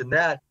didn't mention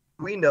that.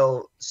 We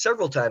know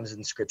several times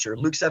in Scripture,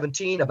 Luke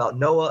 17, about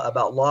Noah,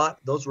 about Lot,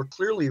 those were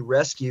clearly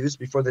rescues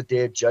before the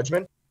day of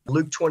judgment.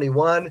 Luke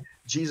 21,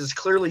 Jesus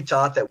clearly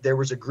taught that there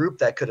was a group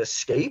that could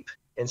escape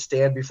and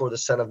stand before the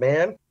Son of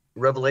Man.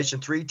 Revelation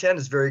 3:10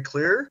 is very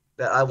clear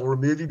that I will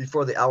remove you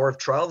before the hour of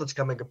trial that's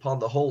coming upon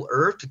the whole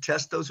earth to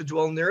test those who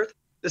dwell on the earth.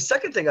 The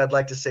second thing I'd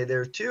like to say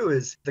there too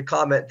is the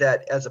comment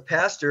that as a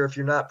pastor, if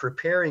you're not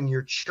preparing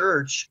your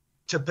church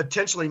to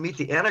potentially meet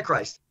the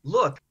Antichrist,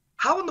 look,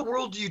 how in the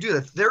world do you do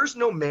that? There's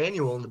no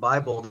manual in the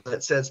Bible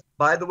that says,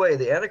 by the way,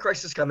 the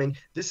Antichrist is coming.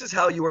 This is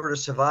how you are to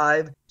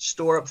survive,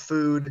 store up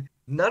food.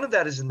 None of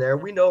that is in there.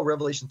 We know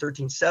Revelation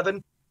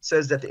 13:7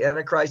 says that the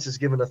Antichrist is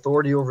given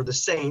authority over the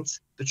saints,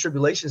 the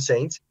tribulation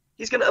saints.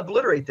 He's going to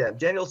obliterate them.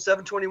 Daniel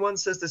 7:21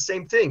 says the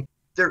same thing.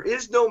 There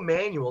is no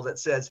manual that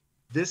says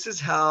this is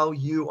how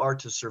you are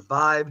to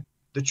survive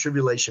the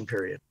tribulation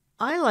period.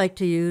 I like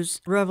to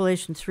use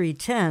Revelation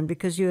 3:10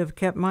 because you have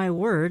kept my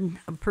word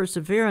of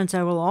perseverance.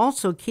 I will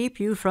also keep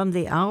you from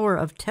the hour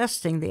of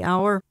testing, the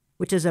hour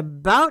which is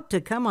about to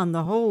come on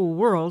the whole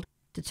world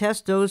to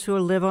test those who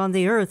live on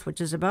the earth,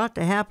 which is about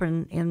to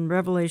happen in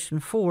Revelation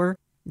 4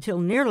 until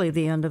nearly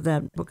the end of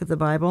that book of the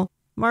Bible.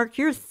 Mark,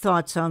 your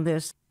thoughts on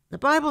this? The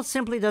Bible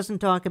simply doesn't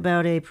talk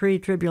about a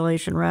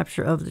pre-tribulation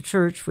rapture of the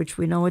church, which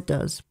we know it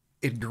does.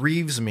 It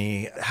grieves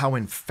me how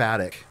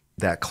emphatic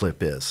that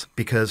clip is,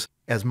 because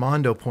as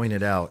Mondo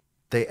pointed out,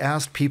 they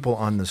asked people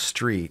on the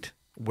street,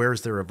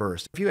 where's there a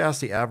verse? If you ask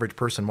the average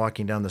person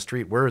walking down the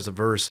street, where is a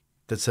verse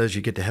that says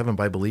you get to heaven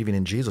by believing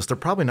in Jesus, they're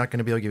probably not going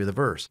to be able to give you the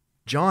verse.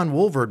 John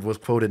Walvoord was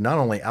quoted not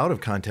only out of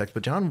context,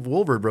 but John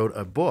Walvoord wrote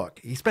a book.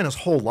 He spent his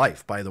whole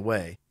life, by the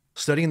way,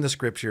 studying the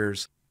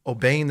scriptures,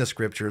 obeying the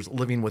scriptures,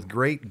 living with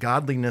great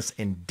godliness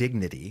and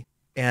dignity,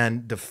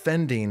 and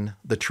defending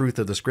the truth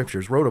of the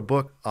scriptures. Wrote a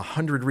book,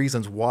 100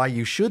 Reasons Why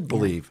You Should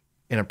Believe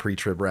in a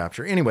Pre-Trib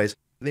Rapture. Anyways,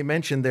 they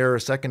mentioned there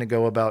a second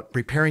ago about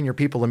preparing your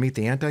people to meet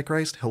the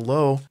Antichrist.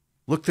 Hello,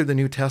 look through the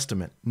New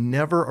Testament.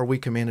 Never are we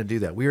commanded to do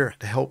that. We are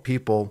to help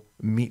people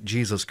meet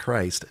Jesus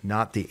Christ,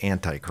 not the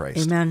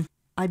Antichrist. Amen.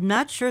 I'm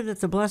not sure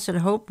that the blessed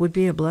hope would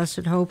be a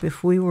blessed hope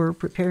if we were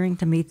preparing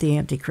to meet the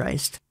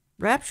Antichrist.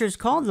 Rapture is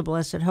called the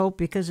blessed hope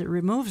because it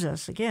removes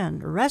us,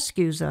 again,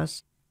 rescues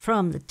us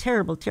from the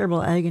terrible,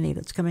 terrible agony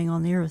that's coming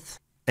on the earth.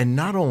 And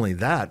not only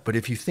that, but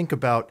if you think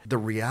about the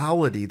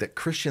reality that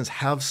Christians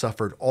have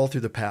suffered all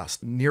through the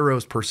past,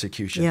 Nero's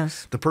persecution,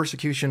 yes, the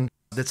persecution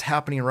that's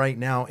happening right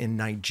now in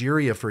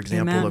Nigeria, for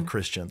example, Amen, of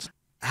Christians.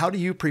 How do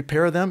you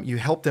prepare them? You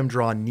help them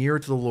draw near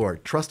to the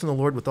Lord. Trust in the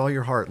Lord with all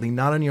your heart. Lean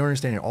not on your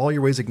understanding. All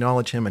your ways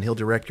acknowledge him and he'll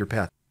direct your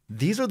path.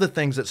 These are the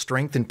things that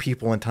strengthen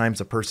people in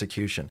times of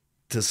persecution.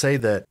 To say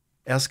that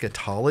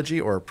eschatology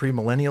or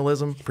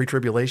premillennialism,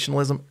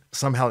 pre-tribulationism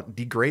somehow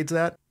degrades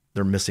that,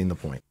 they're missing the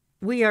point.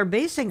 We are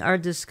basing our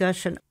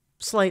discussion,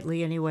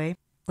 slightly anyway,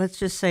 let's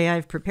just say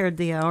I've prepared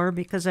the hour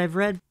because I've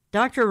read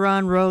Dr.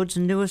 Ron Rhodes'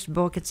 newest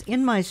book. It's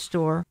in my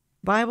store,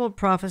 Bible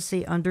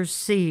Prophecy Under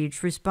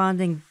Siege,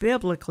 Responding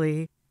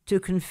Biblically to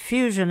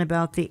Confusion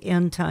About the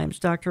End Times,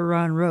 Dr.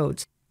 Ron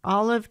Rhodes.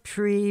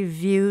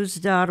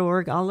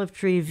 olivetreeviews.org,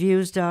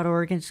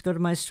 olivetreeviews.org, and just go to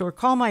my store,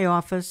 call my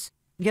office,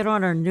 get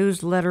on our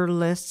newsletter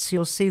lists.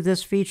 You'll see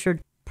this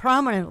featured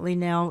prominently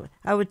now,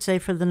 I would say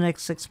for the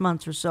next 6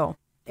 months or so.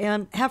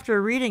 And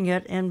after reading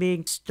it and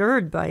being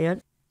stirred by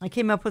it, I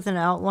came up with an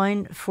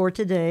outline for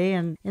today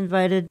and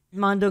invited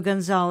Mondo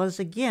Gonzales.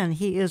 Again,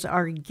 he is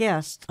our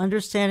guest,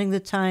 Understanding the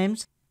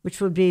Times,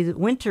 which would be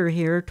winter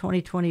here,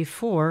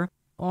 2024,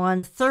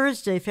 on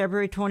Thursday,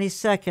 February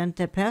 22nd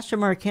at Pastor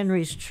Mark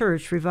Henry's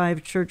church,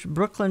 Revived Church,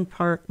 Brooklyn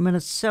Park,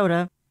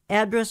 Minnesota.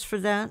 Address for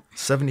that?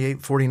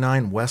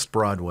 7849 West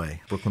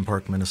Broadway, Brooklyn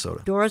Park,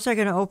 Minnesota. Doors are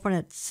going to open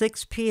at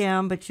 6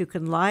 p.m., but you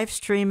can live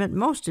stream it.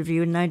 Most of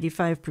you,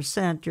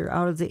 95%, you're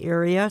out of the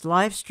area.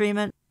 Live stream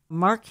it,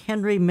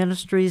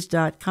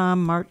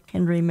 markhenryministries.com,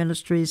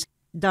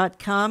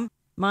 markhenryministries.com.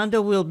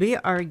 Mondo will be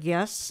our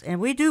guest, and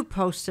we do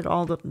post it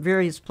all the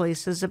various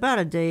places about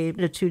a day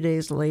to 2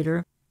 days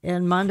later.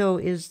 And Mondo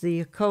is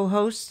the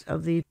co-host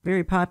of the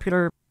very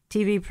popular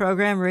TV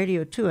program,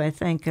 Radio 2, I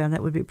think,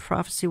 that would be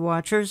Prophecy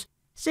Watchers.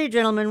 Say,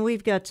 gentlemen,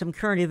 we've got some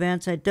current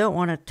events. I don't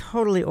want to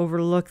totally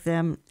overlook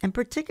them, and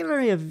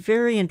particularly a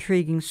very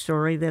intriguing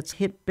story that's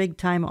hit big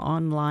time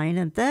online,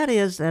 and that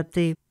is that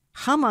the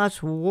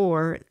Hamas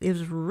war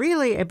is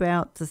really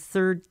about the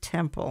Third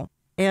Temple,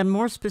 and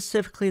more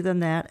specifically than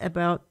that,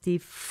 about the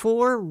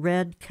 4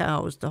 red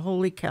cows, the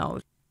holy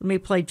cows. Let me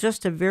play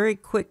just a very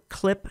quick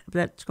clip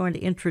that's going to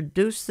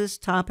introduce this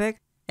topic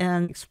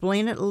and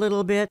explain it a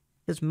little bit,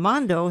 because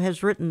Mondo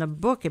has written a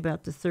book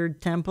about the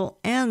Third Temple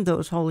and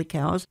those holy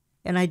cows.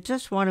 And I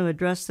just want to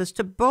address this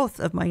to both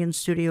of my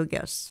in-studio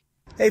guests.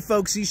 Hey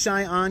folks,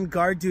 Yishai on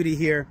guard duty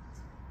here.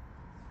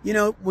 You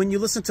know, when you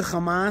listen to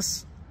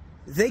Hamas,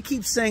 they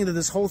keep saying that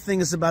this whole thing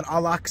is about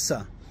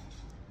Al-Aqsa.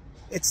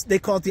 They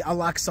call it the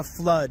Al-Aqsa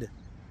flood.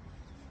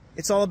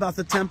 It's all about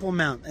the Temple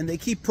Mount. And they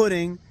keep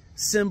putting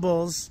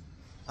symbols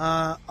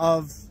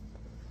of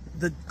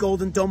the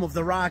Golden Dome of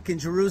the Rock in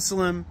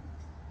Jerusalem.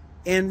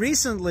 And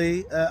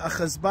recently, a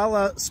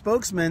Hezbollah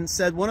spokesman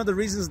said one of the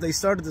reasons they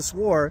started this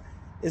war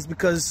is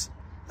because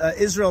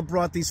Israel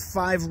brought these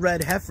 5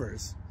 red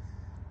heifers,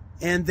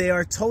 and they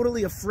are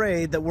totally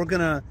afraid that we're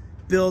going to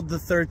build the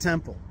Third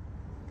Temple.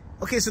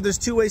 Okay, so there's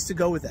 2 ways to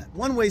go with that.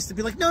 One way is to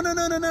be like, no,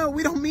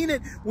 we don't mean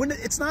it.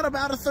 It's not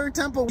about a Third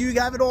Temple. You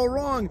have it all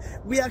wrong.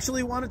 We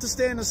actually wanted to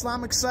stay an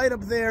Islamic site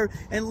up there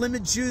and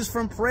limit Jews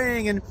from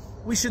praying, and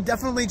we should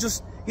definitely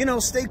just,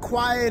 stay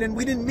quiet, and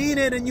we didn't mean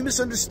it, and you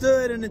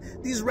misunderstood, and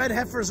these red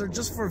heifers are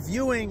just for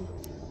viewing.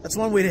 That's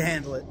one way to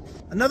handle it.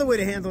 Another way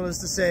to handle it is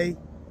to say,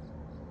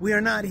 we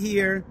are not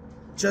here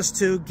just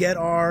to get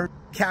our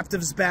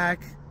captives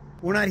back.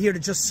 We're not here to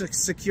just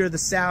secure the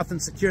South and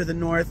secure the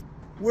North.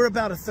 We're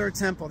about a Third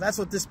Temple. That's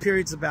what this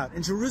period's about.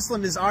 And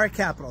Jerusalem is our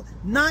capital,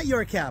 not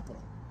your capital.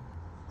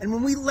 And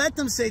when we let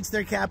them say it's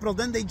their capital,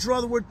 then they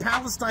draw the word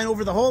Palestine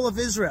over the whole of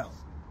Israel.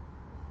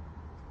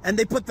 And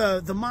they put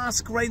the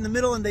mosque right in the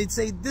middle, and they'd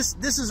say, this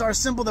is our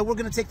symbol that we're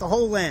going to take the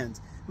whole land.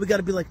 We got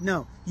to be like,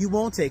 no, you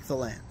won't take the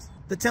land.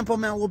 The Temple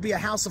Mount will be a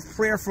house of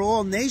prayer for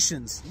all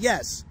nations,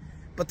 yes.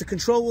 But the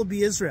control will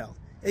be Israel.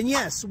 And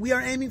yes, we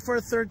are aiming for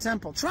a Third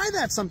Temple. Try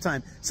that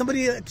sometime.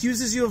 Somebody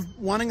accuses you of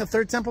wanting a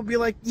Third Temple, be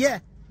like, yeah,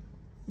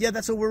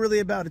 that's what we're really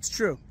about. It's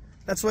true.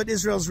 That's what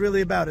Israel's really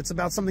about. It's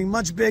about something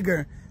much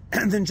bigger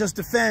than just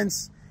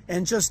defense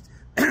and just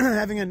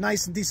having a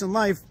nice and decent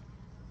life.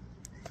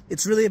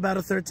 It's really about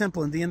a Third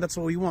Temple. In the end, that's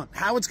what we want.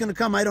 How it's going to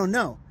come, I don't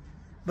know.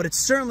 But it's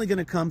certainly going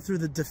to come through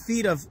the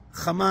defeat of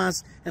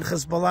Hamas and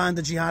Hezbollah and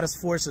the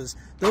jihadist forces.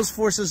 Those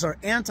forces are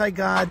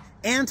anti-God,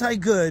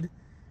 anti-good,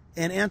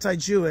 and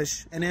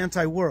anti-Jewish and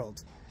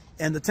anti-world.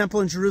 And the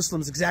temple in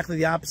Jerusalem is exactly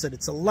the opposite.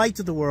 It's a light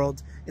to the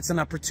world. It's an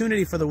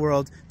opportunity for the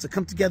world to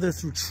come together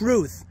through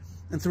truth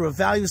and through a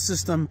value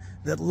system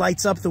that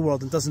lights up the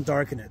world and doesn't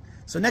darken it.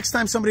 So next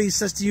time somebody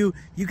says to you,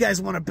 you guys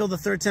want to build a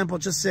Third Temple,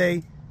 just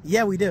say,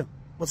 yeah, we do.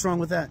 What's wrong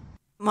with that?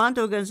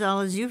 Mondo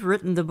Gonzales, you've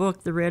written the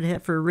book, The Red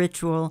Heifer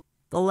Ritual,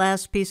 the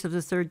last piece of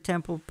the Third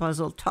Temple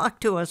puzzle. Talk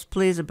to us,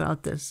 please,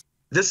 about this.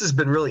 This has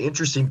been really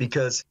interesting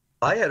because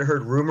I had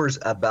heard rumors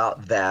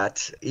about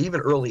that even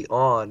early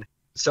on,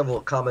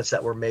 several comments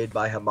that were made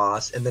by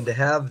Hamas, and then to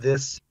have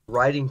this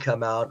writing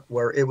come out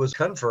where it was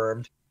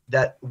confirmed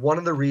that one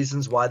of the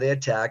reasons why they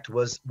attacked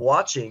was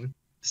watching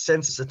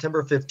since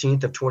September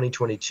 15th of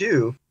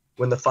 2022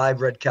 when the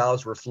 5 red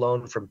cows were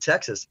flown from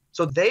Texas.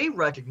 So they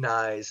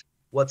recognize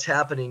what's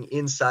happening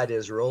inside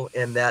Israel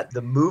and that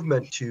the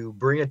movement to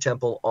bring a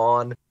temple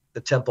on the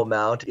Temple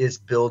Mount is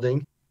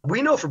building.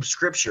 We know from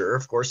Scripture,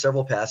 of course,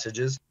 several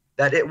passages,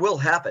 that it will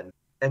happen.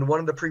 And one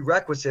of the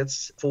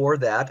prerequisites for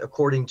that,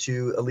 according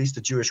to at least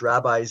the Jewish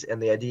rabbis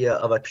and the idea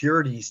of a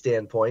purity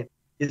standpoint,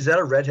 is that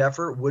a red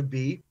heifer would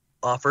be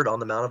offered on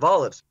the Mount of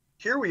Olives.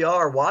 Here we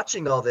are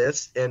watching all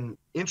this, and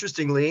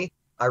interestingly,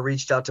 I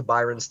reached out to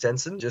Byron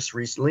Stenson just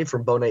recently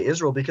from Boneh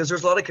Israel because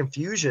there's a lot of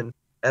confusion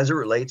as it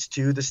relates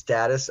to the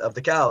status of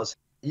the cows.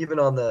 Even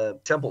on the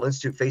Temple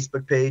Institute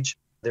Facebook page,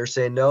 they're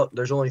saying, no,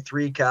 there's only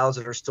 3 cows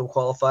that are still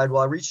qualified.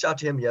 Well, I reached out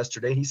to him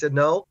yesterday. He said,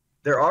 no,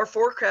 there are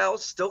 4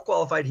 cows still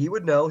qualified. He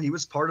would know. He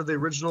was part of the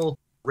original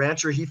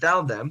rancher. He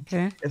found them.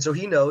 Okay. And so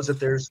he knows that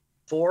there's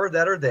 4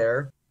 that are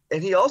there.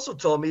 And he also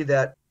told me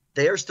that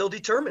they are still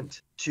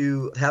determined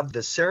to have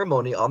the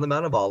ceremony on the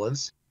Mount of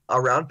Olives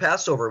around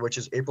Passover, which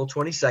is April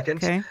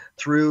 22nd,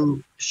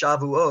 through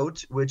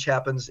Shavuot, which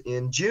happens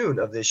in June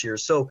of this year.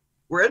 So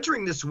we're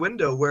entering this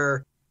window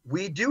where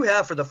we do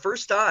have, for the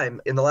first time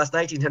in the last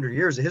 1900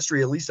 years, a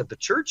history at least of the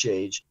church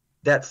age,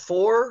 that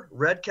 4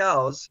 red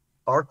cows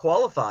are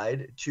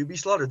qualified to be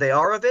slaughtered. They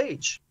are of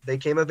age. They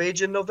came of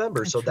age in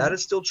November, so that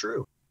is still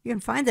true. You can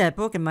find that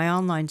book in my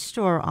online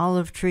store,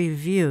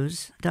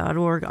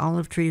 olivetreeviews.org,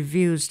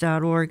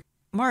 olivetreeviews.org.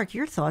 Mark,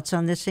 your thoughts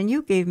on this, and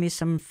you gave me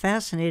some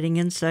fascinating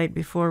insight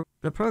before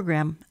the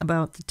program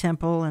about the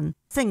temple and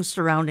things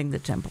surrounding the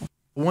temple.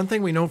 One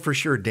thing we know for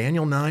sure,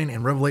 Daniel 9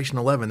 and Revelation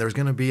 11, there's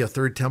going to be a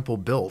third temple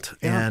built,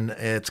 and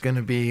it's going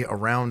to be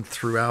around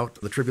throughout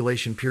the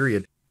tribulation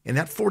period. And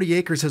that 40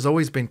 acres has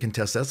always been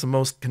contested. That's the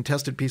most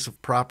contested piece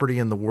of property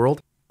in the world.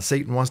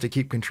 Satan wants to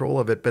keep control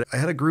of it. But I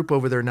had a group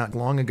over there not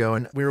long ago,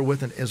 and we were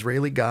with an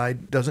Israeli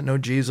guide, doesn't know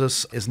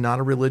Jesus, is not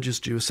a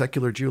religious Jew, a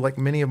secular Jew, like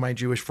many of my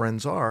Jewish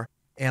friends are.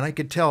 And I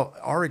could tell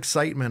our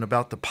excitement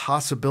about the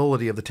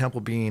possibility of the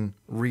temple being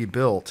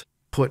rebuilt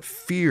put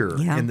fear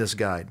in this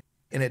guide.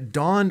 And it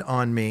dawned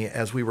on me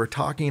as we were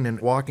talking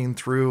and walking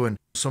through, and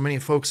so many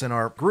folks in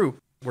our group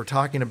were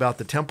talking about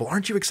the temple.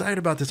 Aren't you excited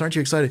about this? Aren't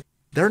you excited?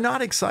 They're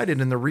not excited,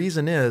 and the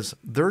reason is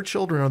their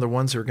children are the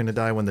ones who are going to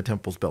die when the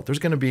temple's built. There's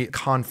going to be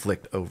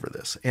conflict over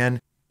this. And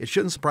it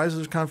shouldn't surprise us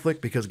there's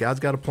conflict because God's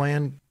got a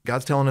plan.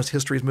 God's telling us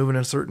history is moving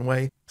in a certain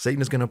way. Satan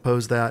is going to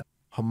oppose that.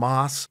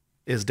 Hamas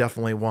is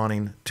definitely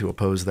wanting to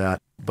oppose that,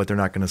 but they're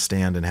not going to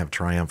stand and have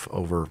triumph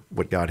over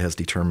what God has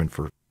determined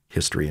for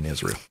history in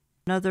Israel.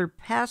 Another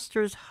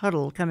pastor's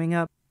huddle coming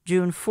up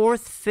June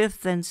 4th,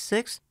 5th, and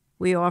 6th.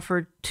 We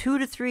offer 2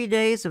 to 3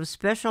 days of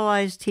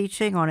specialized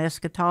teaching on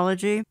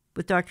eschatology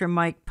with Dr.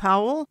 Mike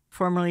Powell,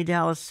 formerly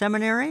Dallas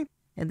Seminary.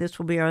 And this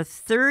will be our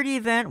third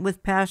event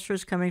with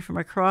pastors coming from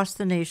across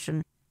the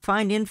nation.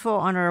 Find info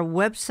on our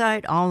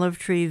website,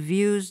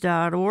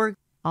 olivetreeviews.org,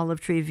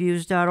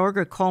 olivetreeviews.org,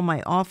 or call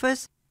my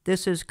office.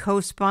 This is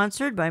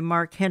co-sponsored by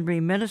Mark Henry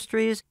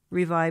Ministries,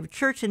 Revived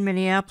Church in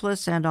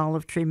Minneapolis, and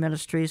Olive Tree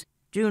Ministries.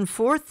 June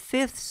 4th,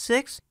 5th,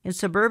 6th in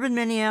suburban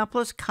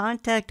Minneapolis.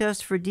 Contact us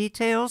for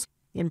details.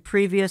 In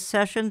previous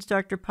sessions,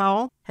 Dr.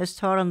 Powell has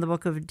taught on the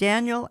book of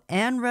Daniel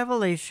and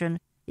Revelation,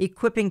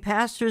 equipping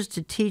pastors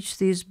to teach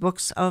these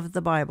books of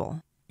the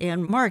Bible.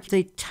 And Mark,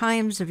 the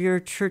times of your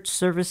church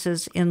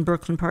services in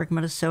Brooklyn Park,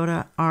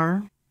 Minnesota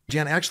are?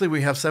 Jan, actually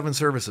we have 7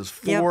 services,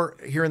 4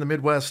 here in the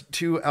Midwest,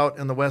 2 out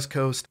in the West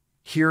Coast.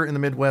 Here in the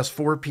Midwest,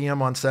 4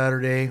 p.m. on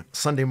Saturday,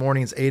 Sunday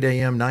mornings, 8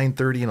 a.m.,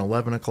 9:30, and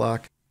 11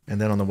 o'clock.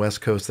 And then on the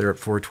West Coast, they're at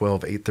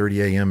 4:12,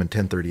 8:30 a.m., and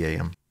 10:30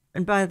 a.m.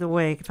 And by the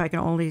way, if I can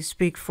only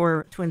speak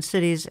for Twin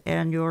Cities,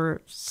 and your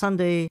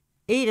Sunday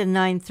 8 and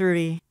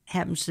 9:30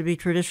 happens to be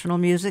traditional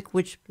music,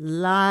 which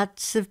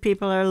lots of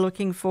people are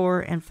looking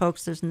for. And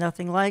folks, there's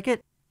nothing like it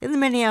in the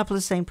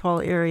Minneapolis-St.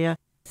 Paul area.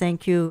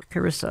 Thank you,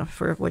 Carissa,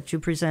 for what you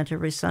present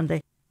every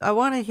Sunday. I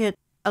want to hit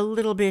a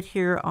little bit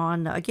here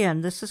on,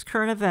 again, this is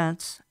current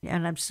events,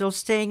 and I'm still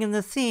staying in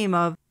the theme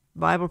of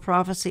Bible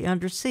prophecy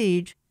under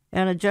siege.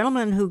 And a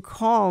gentleman who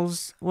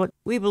calls what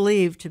we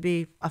believe to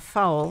be a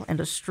foul and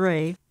a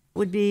stray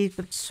would be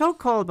the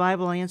so-called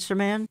Bible answer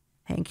man,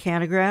 Hank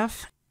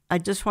Hanegraaff. I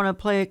just want to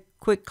play a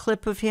quick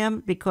clip of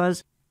him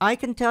because I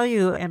can tell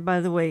you, and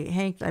by the way,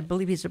 Hank, I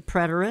believe he's a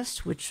preterist,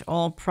 which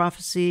all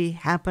prophecy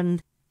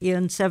happened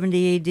in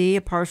 70 A.D.,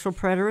 a partial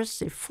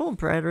preterist. A full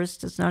preterist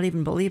does not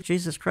even believe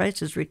Jesus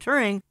Christ is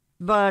returning,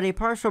 but a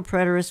partial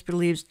preterist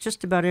believes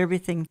just about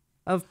everything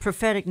of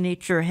prophetic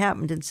nature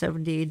happened in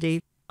 70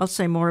 A.D. I'll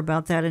say more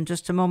about that in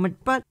just a moment.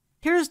 But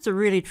here's the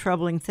really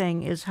troubling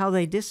thing is how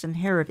they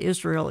disinherit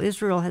Israel.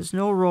 Israel has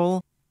no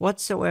role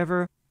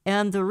whatsoever.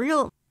 And the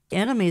real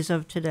enemies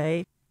of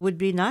today would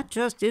be not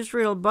just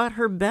Israel, but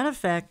her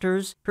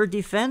benefactors, her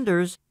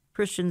defenders,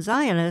 Christian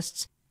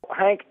Zionists.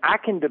 Hank, I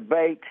can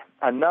debate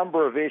a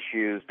number of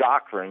issues,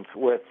 doctrines,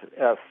 with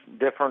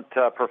different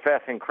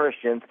professing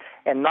Christians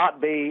and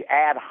not be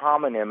ad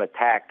hominem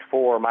attacked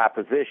for my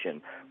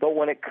position. But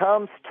when it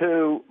comes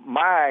to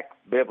my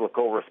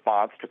biblical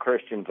response to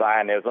Christian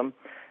Zionism,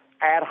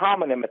 ad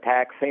hominem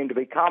attacks seem to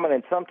be common.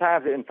 And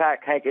sometimes, in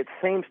fact, Hank, it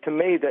seems to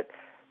me that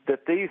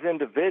these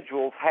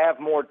individuals have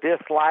more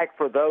dislike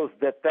for those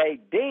that they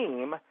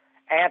deem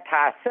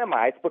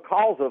anti-Semites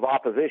because of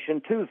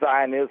opposition to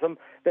Zionism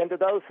than to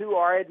those who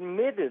are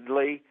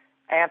admittedly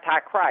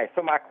anti-Christ.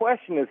 So my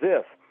question is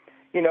this,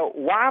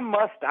 why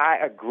must I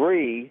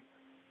agree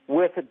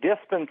with a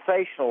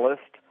dispensationalist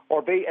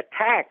or be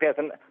attacked as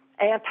an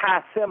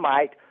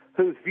anti-Semite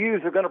whose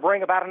views are going to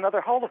bring about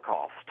another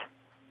Holocaust?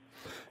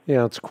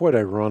 Yeah, it's quite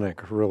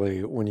ironic,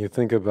 really, when you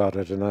think about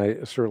it, and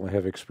I certainly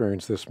have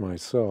experienced this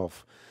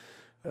myself.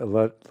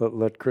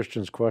 Let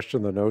Christians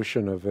question the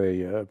notion of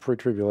a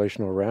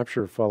pre-tribulational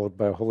rapture followed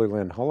by a Holy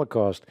Land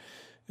Holocaust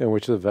in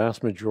which the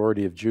vast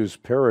majority of Jews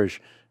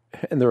perish,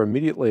 and they're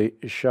immediately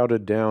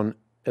shouted down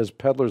as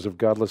peddlers of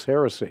godless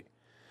heresy.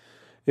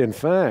 In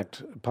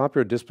fact,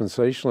 popular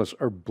dispensationalists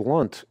are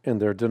blunt in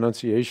their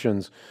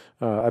denunciations.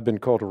 I've been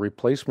called a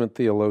replacement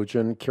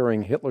theologian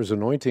carrying Hitler's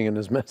anointing in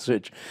his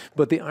message.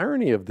 But the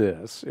irony of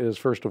this is,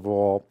 first of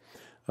all,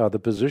 the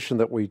position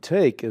that we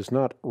take is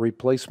not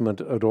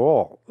replacement at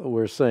all.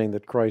 We're saying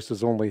that Christ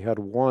has only had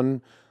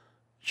one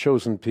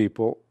chosen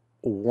people,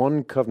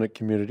 one covenant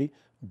community,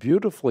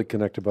 beautifully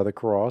connected by the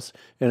cross,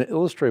 and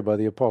illustrated by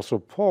the Apostle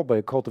Paul by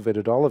a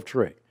cultivated olive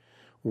tree.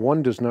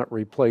 One does not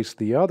replace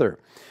the other.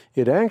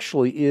 It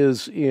actually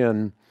is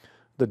in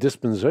the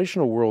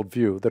dispensational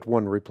worldview that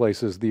one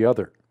replaces the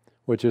other,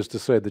 which is to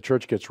say the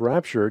church gets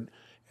raptured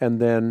and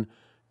then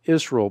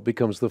Israel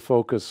becomes the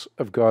focus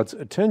of God's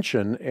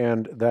attention,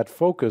 and that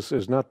focus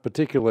is not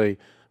particularly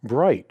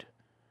bright.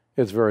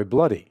 It's very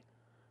bloody.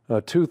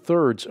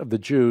 2/3 of the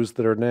Jews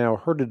that are now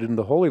herded in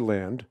the Holy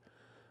Land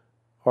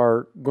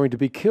are going to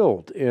be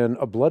killed in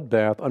a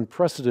bloodbath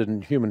unprecedented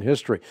in human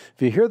history.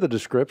 If you hear the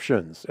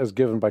descriptions as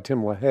given by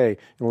Tim LaHaye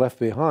in Left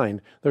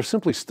Behind, they're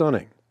simply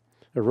stunning.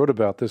 I wrote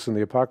about this in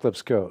the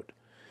Apocalypse Code.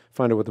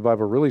 Find out what the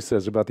Bible really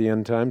says about the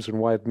end times and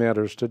why it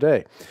matters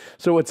today.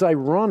 So it's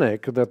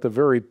ironic that the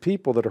very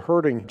people that are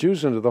herding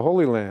Jews into the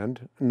Holy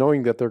Land,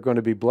 knowing that they're going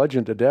to be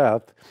bludgeoned to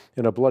death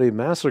in a bloody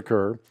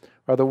massacre,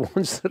 are the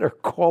ones that are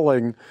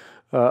calling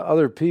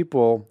other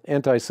people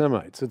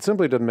anti-Semites. It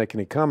simply doesn't make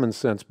any common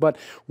sense. But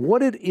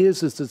what it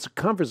is it's a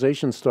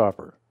conversation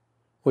stopper,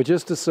 which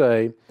is to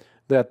say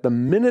that the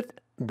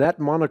minute that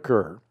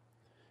moniker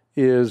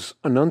is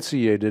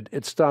enunciated,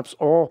 it stops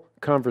all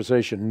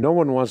conversation. No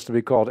one wants to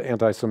be called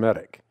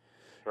anti-Semitic.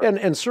 Sure.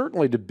 And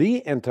certainly to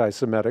be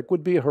anti-Semitic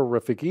would be a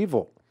horrific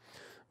evil.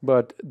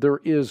 But there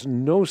is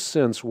no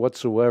sense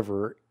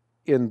whatsoever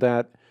in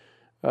that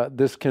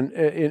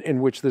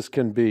in which this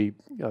can be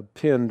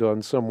pinned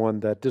on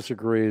someone that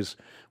disagrees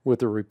with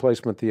the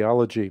replacement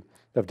theology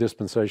of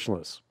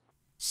dispensationalists.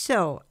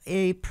 So,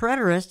 a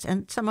preterist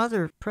and some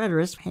other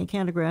preterists, Hank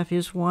Hanegraaff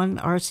is one,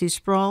 R.C.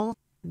 Sproul,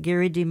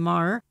 Gary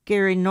DeMar,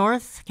 Gary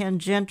North, Ken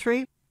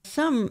Gentry,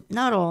 some,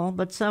 not all,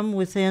 but some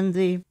within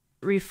the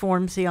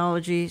Reformed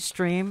theology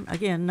stream.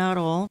 Again, not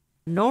all.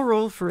 No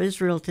role for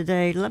Israel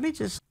today. Let me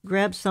just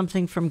grab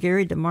something from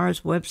Gary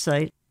DeMar's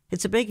website.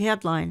 It's a big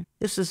headline.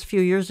 This is a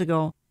few years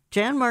ago.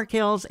 Jan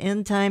Markell's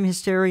End Time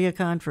Hysteria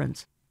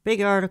Conference.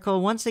 Big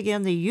article. Once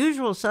again, the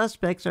usual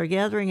suspects are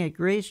gathering at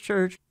Grace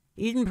Church,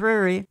 Eden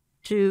Prairie,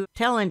 to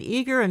tell an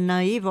eager and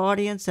naive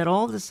audience that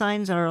all the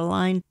signs are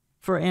aligned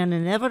for an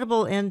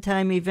inevitable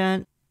end-time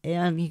event.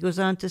 And he goes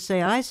on to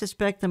say, I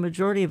suspect the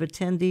majority of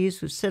attendees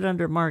who sit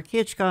under Mark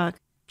Hitchcock,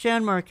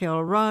 Jan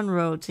Markell, Ron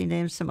Rhodes, he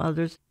names some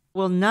others,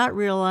 will not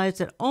realize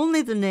that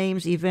only the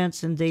names,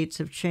 events, and dates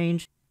have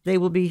changed. They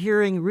will be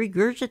hearing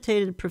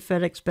regurgitated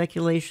prophetic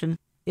speculation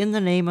in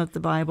the name of the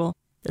Bible.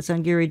 That's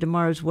on Gary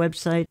DeMar's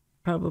website,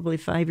 probably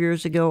 5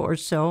 years ago or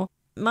so.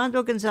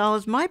 Mondo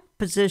Gonzales, my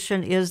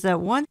position is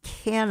that one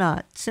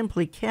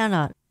simply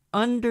cannot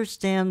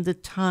understand the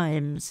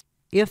times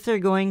if they're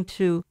going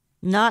to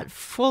not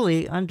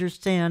fully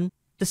understand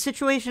the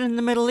situation in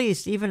the Middle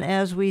East, even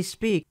as we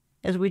speak.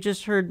 As we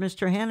just heard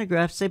Mr.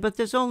 Hanegraaff say, but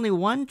there's only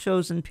one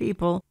chosen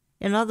people.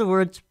 In other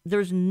words,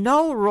 there's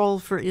no role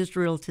for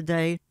Israel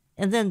today.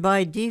 And then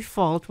by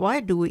default, why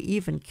do we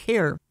even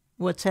care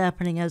what's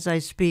happening as I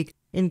speak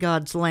in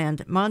God's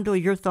land? Mondo,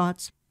 your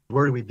thoughts?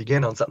 Where do we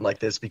begin on something like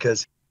this?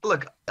 Because,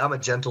 look, I'm a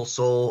gentle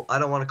soul. I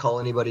don't want to call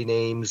anybody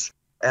names,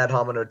 ad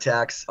hominem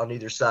attacks on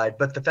either side.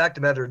 But the fact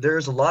of the matter,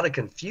 there's a lot of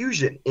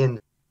confusion in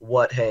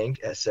what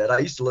Hank has said. I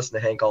used to listen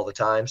to Hank all the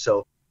time.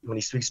 So when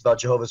he speaks about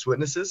Jehovah's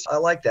Witnesses, I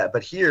like that.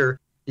 But here,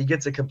 he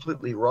gets it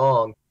completely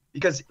wrong,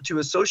 because to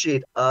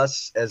associate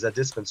us as a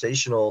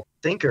dispensational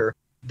thinker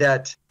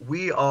that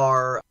we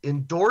are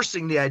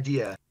endorsing the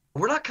idea,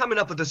 we're not coming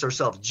up with this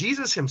ourselves.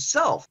 Jesus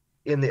himself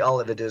in the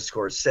Olivet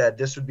Discourse said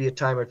this would be a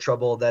time of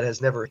trouble that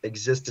has never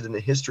existed in the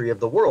history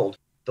of the world.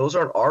 Those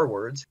aren't our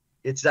words.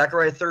 It's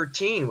Zechariah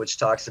 13, which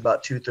talks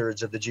about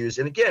 2/3 of the Jews.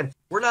 And again,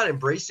 we're not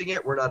embracing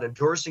it. We're not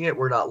endorsing it.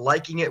 We're not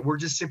liking it. We're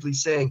just simply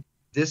saying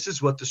this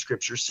is what the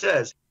scripture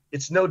says.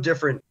 It's no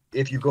different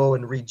if you go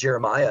and read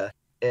Jeremiah,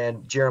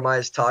 and Jeremiah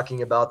is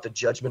talking about the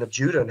judgment of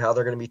Judah and how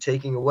they're going to be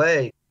taking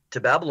away to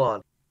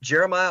Babylon.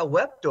 Jeremiah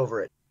wept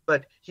over it,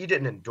 but he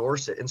didn't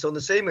endorse it. And so in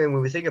the same way,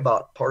 when we think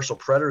about partial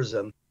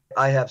preterism,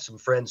 I have some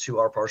friends who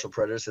are partial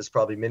preterists, as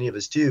probably many of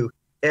us do,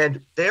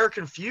 and they are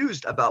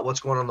confused about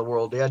what's going on in the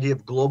world, the idea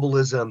of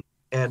globalism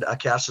and a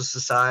cashless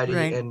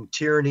society and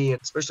tyranny,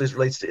 and especially as it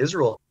relates to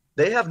Israel.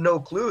 They have no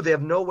clue. They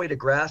have no way to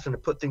grasp and to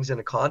put things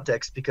into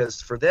context, because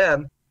for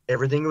them,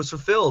 everything was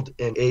fulfilled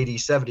in AD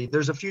 70.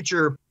 There's a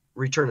future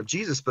return of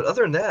Jesus, but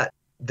other than that,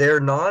 their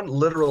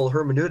non-literal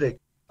hermeneutic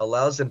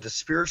allows them to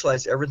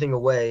spiritualize everything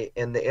away,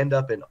 and they end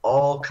up in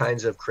all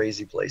kinds of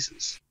crazy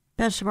places.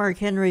 Pastor Mark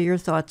Henry, your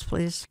thoughts,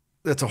 please.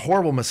 It's a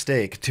horrible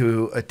mistake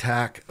to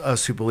attack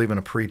us who believe in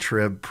a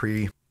pre-trib,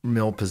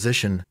 pre-mill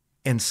position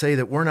and say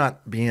that we're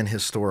not being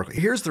historical.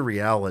 Here's the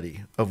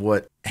reality of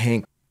what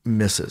Hank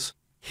misses.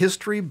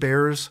 History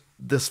bears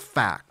this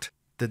fact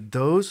that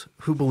those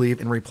who believe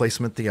in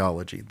replacement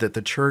theology, that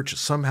the church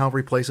somehow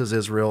replaces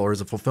Israel or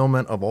is a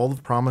fulfillment of all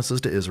the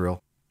promises to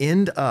Israel,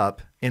 end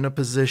up in a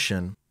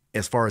position,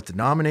 as far as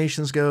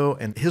denominations go,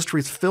 and history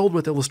is filled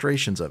with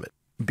illustrations of it,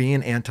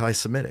 being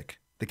anti-Semitic.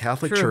 The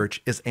Catholic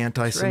Church is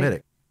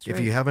anti-Semitic. If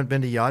you haven't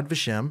been to Yad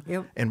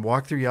Vashem and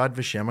walked through Yad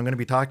Vashem, I'm going to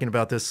be talking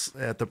about this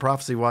at the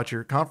Prophecy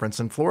Watcher Conference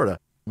in Florida.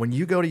 When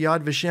you go to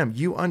Yad Vashem,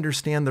 you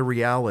understand the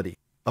reality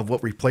of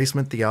what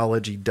replacement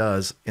theology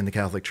does in the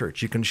Catholic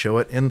Church. You can show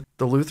it in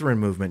the Lutheran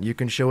movement. You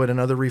can show it in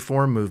other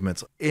Reform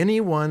movements.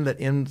 Anyone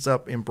that ends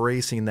up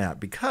embracing that,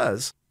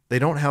 because They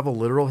don't have a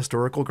literal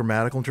historical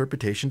grammatical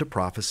interpretation to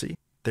prophecy.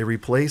 They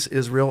replace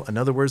Israel. In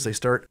other words, they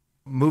start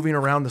moving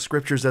around the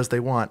scriptures as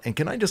they want. And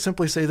can I just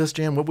simply say this,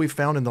 Jan, what we've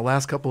found in the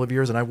last couple of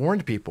years, and I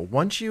warned people,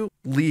 once you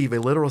leave a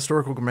literal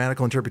historical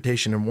grammatical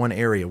interpretation in one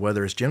area,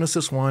 whether it's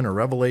Genesis 1 or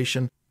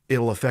Revelation,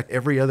 it'll affect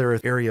every other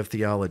area of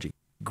theology.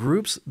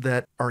 Groups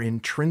that are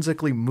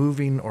intrinsically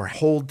moving or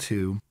hold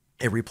to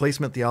a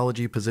replacement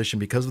theology position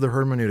because of their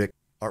hermeneutic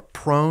are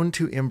prone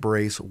to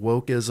embrace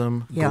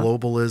wokeism,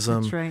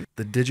 globalism, that's right.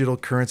 the digital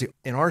currency.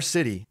 In our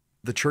city,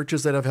 the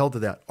churches that have held to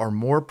that are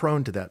more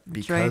prone to that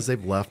because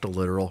they've left a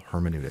literal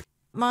hermeneutic.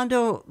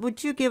 Mondo,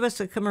 would you give us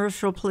a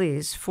commercial,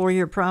 please, for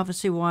your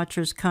Prophecy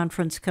Watchers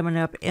conference coming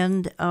up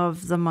end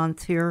of the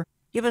month here?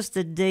 Give us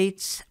the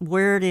dates,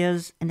 where it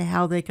is, and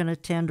how they can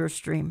attend or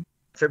stream.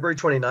 February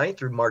 29th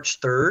through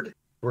March 3rd,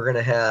 we're going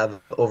to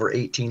have over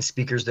 18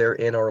 speakers there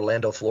in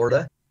Orlando,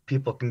 Florida.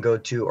 People can go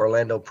to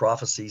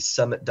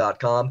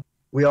orlandoprophecysummit.com.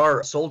 We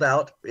are sold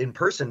out in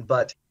person,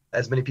 but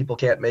as many people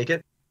can't make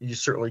it, you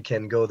certainly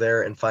can go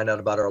there and find out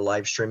about our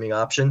live streaming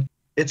option.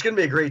 It's going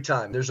to be a great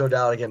time. There's no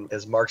doubt. Again,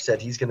 as Mark said,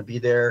 he's going to be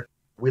there.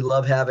 We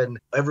love having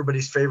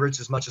everybody's favorites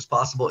as much as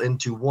possible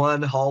into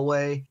one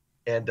hallway,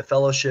 and the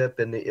fellowship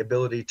and the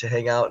ability to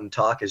hang out and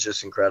talk is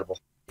just incredible.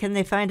 Can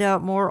they find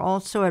out more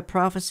also at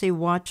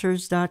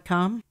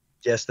prophecywatchers.com?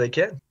 Yes, they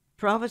can.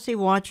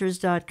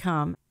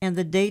 prophecywatchers.com. And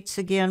the dates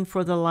again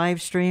for the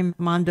live stream,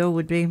 Mondo,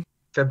 would be?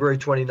 February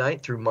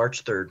 29th through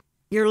March 3rd.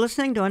 You're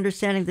listening to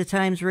Understanding the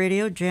Times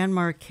Radio. Jan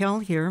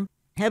Markell here.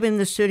 Have in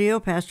the studio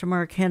Pastor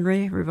Mark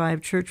Henry,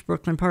 Revived Church,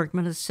 Brooklyn Park,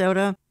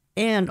 Minnesota,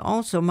 and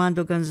also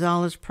Mondo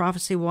Gonzales,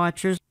 Prophecy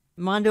Watchers.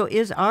 Mondo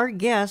is our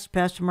guest,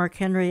 Pastor Mark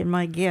Henry and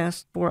my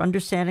guest for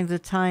Understanding the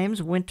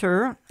Times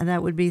Winter, and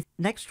that would be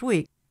next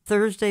week,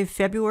 Thursday,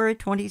 February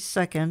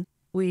 22nd.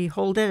 We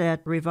hold it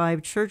at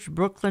Revived Church,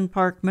 Brooklyn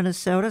Park,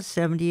 Minnesota,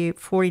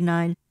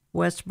 7849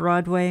 West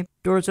Broadway.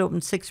 Doors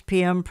open 6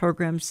 p.m.,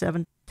 program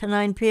 7 to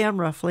 9 p.m.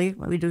 roughly.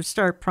 We do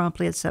start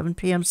promptly at 7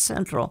 p.m.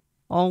 Central,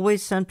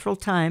 always Central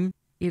Time.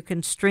 You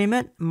can stream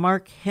it,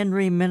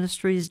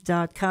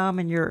 markhenryministries.com,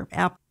 and your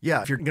app.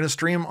 Yeah, if you're going to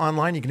stream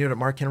online, you can do it at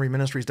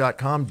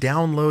markhenryministries.com.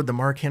 Download the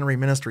Mark Henry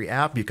Ministry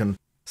app. You can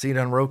see it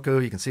on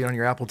Roku. You can see it on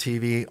your Apple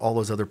TV, all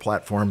those other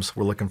platforms.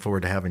 We're looking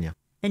forward to having you.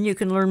 And you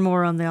can learn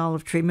more on the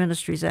Olive Tree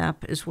Ministries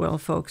app as well,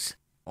 folks.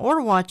 Or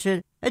watch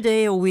it a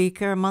day, a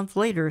week, or a month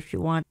later if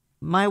you want.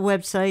 My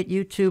website,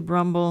 YouTube,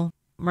 Rumble,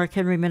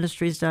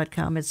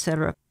 markhenryministries.com,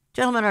 etc.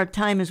 Gentlemen, our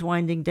time is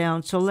winding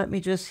down, so let me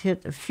just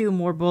hit a few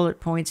more bullet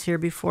points here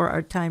before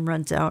our time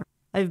runs out.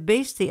 I've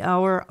based the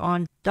hour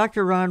on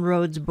Dr. Ron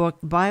Rhodes' book,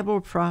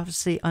 Bible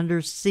Prophecy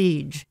Under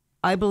Siege.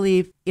 I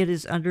believe it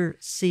is under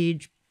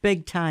siege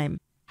big time.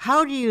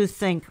 How do you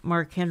think,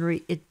 Mark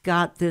Henry, it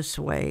got this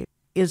way?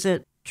 Is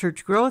it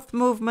church growth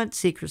movement,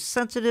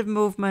 seeker-sensitive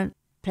movement?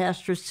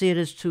 Pastors see it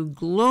as too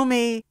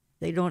gloomy.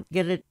 They don't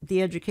get it,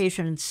 the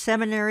education in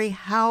seminary.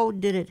 How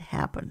did it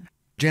happen?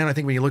 Jan, I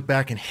think when you look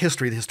back in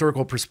history, the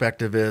historical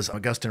perspective is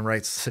Augustine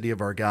writes City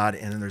of Our God,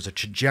 and then there's a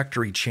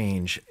trajectory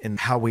change in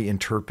how we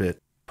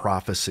interpret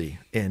prophecy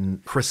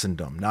in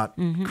Christendom, not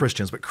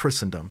Christians, but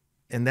Christendom.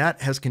 And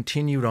that has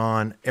continued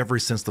on ever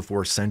since the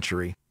 4th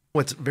century.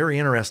 What's very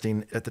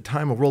interesting, at the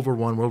time of World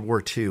War I, World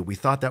War II, we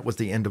thought that was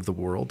the end of the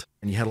world.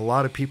 And you had a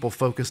lot of people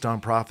focused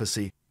on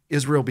prophecy.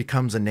 Israel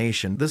becomes a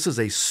nation. This is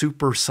a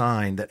super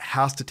sign that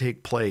has to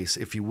take place,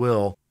 if you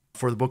will,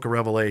 for the book of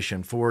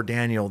Revelation, for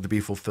Daniel to be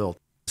fulfilled.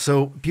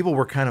 So people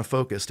were kind of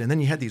focused. And then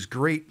you had these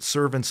great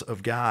servants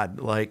of God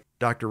like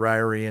Dr.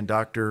 Ryrie and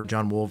Dr.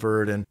 John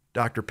Wolvert and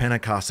Dr.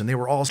 Pentecost, and they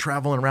were all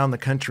traveling around the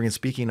country and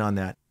speaking on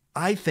that.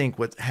 I think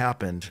what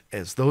happened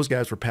is those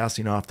guys were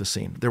passing off the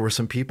scene. There were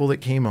some people that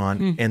came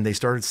on and they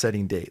started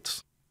setting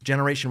dates.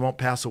 Generation won't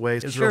pass away.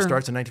 Israel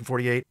starts in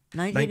 1948.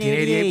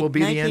 1988 will be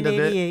the end of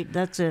it.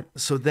 That's it.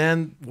 So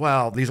then,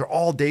 wow, these are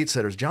all date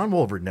setters. John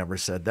Wolvert never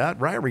said that.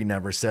 Ryrie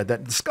never said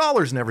that. The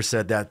scholars never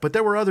said that. But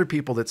there were other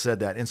people that said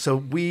that. And so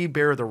we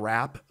bear the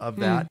rap of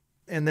that.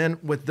 And then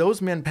with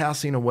those men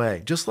passing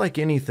away, just like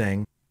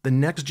anything, the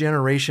next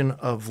generation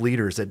of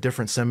leaders at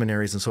different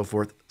seminaries and so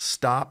forth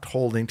stopped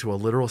holding to a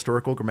literal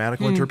historical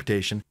grammatical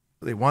interpretation.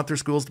 They want their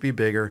schools to be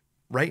bigger.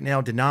 Right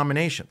now,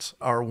 denominations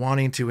are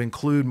wanting to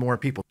include more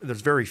people.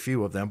 There's very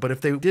few of them, but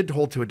if they did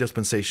hold to a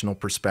dispensational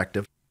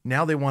perspective,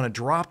 now they want to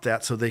drop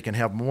that so they can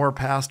have more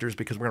pastors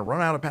because we're going to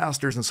run out of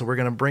pastors, and so we're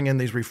going to bring in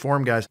these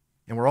reform guys,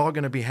 and we're all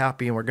going to be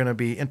happy, and we're going to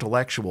be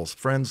intellectuals.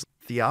 Friends,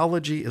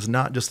 theology is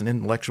not just an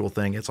intellectual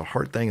thing. It's a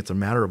heart thing. It's a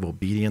matter of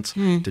obedience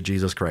to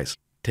Jesus Christ.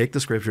 Take the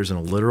scriptures in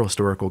a literal,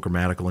 historical,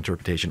 grammatical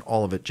interpretation,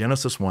 all of it,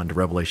 Genesis 1 to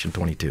Revelation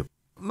 22.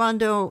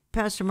 Mondo,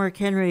 Pastor Mark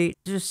Henry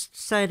just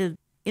cited,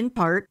 in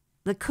part,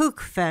 the kook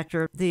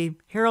factor, the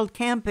Harold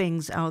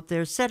Campings out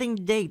there setting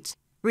dates,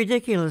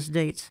 ridiculous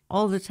dates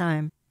all the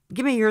time.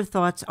 Give me your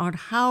thoughts on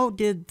how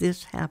did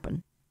this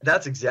happen?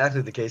 That's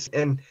exactly the case.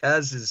 And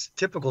as is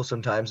typical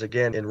sometimes,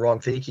 again, in wrong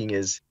thinking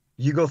is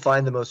you go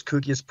find the most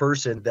kookiest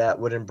person that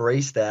would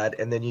embrace that,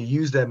 and then you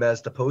use them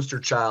as the poster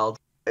child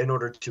in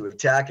order to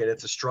attack it.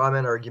 It's a straw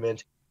man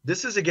argument.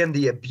 this is, again,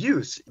 the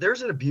abuse.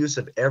 There's an abuse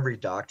of every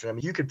doctrine. I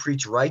mean, you could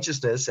preach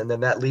righteousness and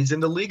then that leads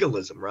into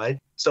legalism, right?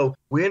 So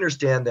we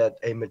understand that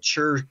a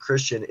mature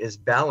Christian is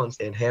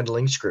balanced in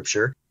handling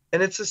scripture.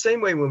 And it's the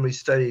same way when we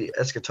study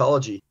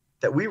eschatology,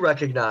 that we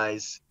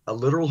recognize a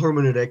literal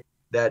hermeneutic,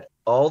 that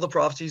all the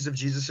prophecies of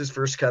Jesus'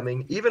 first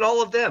coming, even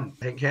all of them,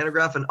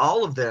 Hanegraaff and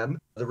all of them,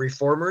 the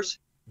reformers,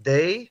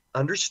 they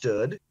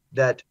understood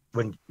that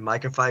when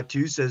Micah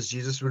 5:2 says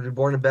Jesus would be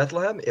born in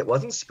Bethlehem, it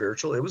wasn't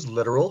spiritual, it was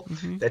literal,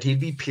 that he'd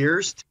be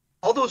pierced.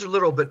 All those are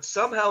literal, but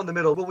somehow in the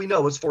middle, what we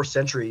know was 4th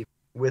century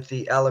with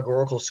the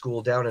allegorical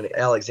school down in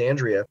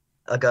Alexandria,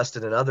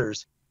 Augustine and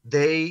others,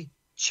 they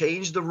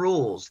changed the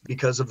rules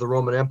because of the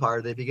Roman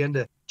Empire. They began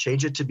to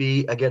change it to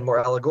be, again, more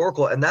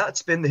allegorical. And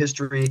that's been the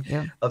history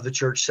of the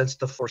church since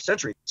the 4th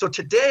century. So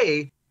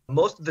today,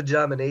 most of the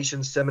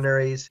denominations,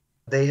 seminaries,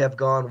 they have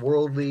gone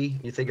worldly.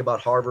 You think about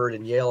Harvard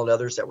and Yale and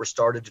others that were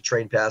started to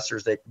train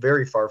pastors. They're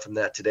very far from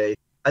that today.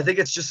 I think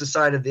it's just a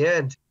sign of the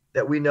end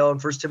that we know in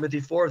 1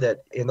 Timothy 4 that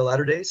in the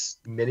latter days,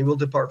 many will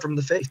depart from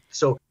the faith.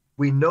 So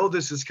we know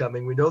this is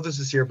coming. We know this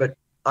is here. But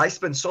I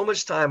spend so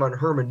much time on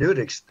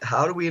hermeneutics.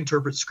 How do we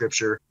interpret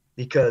Scripture?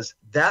 Because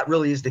that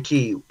really is the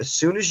key. As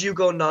soon as you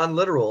go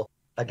non-literal,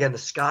 again, the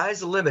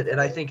sky's the limit.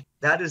 And I think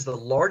that is the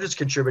largest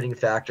contributing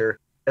factor,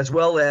 as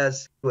well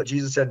as what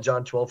Jesus said in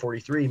John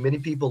 12:43. Many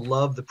people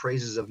love the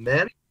praises of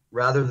men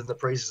rather than the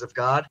praises of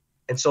God.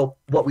 And so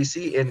what we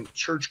see in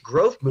church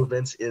growth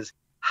movements is,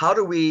 how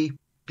do we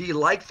be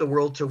like the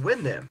world to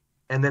win them?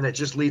 And then it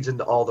just leads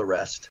into all the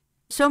rest.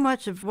 So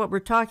much of what we're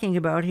talking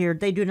about here,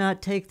 they do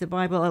not take the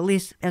Bible, at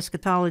least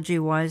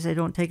eschatology-wise, they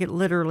don't take it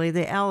literally.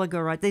 They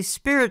allegorize, they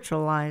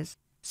spiritualize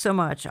so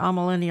much.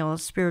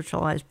 Amillennialists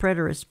spiritualize,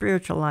 preterists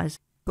spiritualize.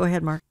 Go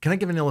ahead, Mark. Can I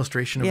give an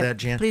illustration of that,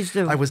 Jan? Please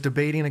do. I was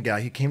debating a guy.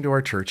 He came to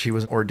our church. He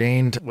was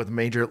ordained with a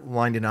major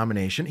line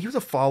denomination. He was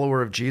a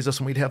follower of Jesus,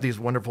 and we'd have these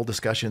wonderful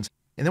discussions.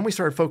 And then we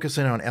started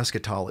focusing on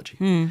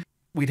eschatology.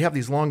 We'd have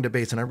these long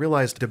debates, and I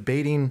realized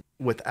debating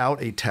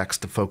without a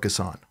text to focus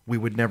on, we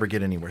would never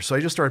get anywhere. So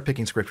I just started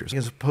picking scriptures.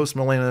 As a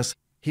post-millennialist,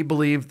 he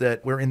believed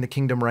that we're in the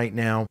kingdom right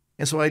now.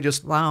 And so I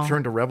just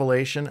turned to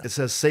Revelation. It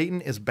says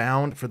Satan is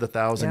bound for the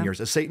 1,000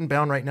 years. Is Satan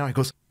bound right now? He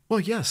goes, well,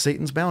 yes,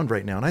 Satan's bound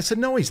right now. And I said,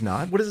 no, he's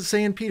not. What does it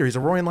say in Peter? He's a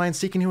roaring lion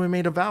seeking whom he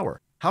may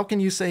devour. How can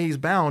you say he's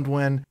bound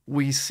when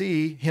we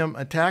see him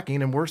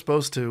attacking and we're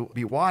supposed to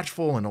be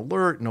watchful and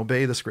alert and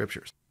obey the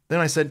scriptures? Then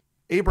I said,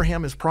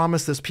 Abraham is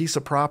promised this piece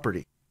of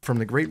property from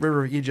the great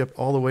river of Egypt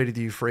all the way to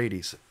the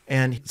Euphrates.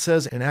 And it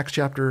says in Acts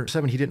chapter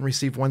 7, he didn't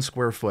receive 1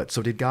 square foot.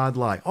 So did God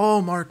lie?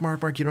 Oh, Mark,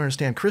 you don't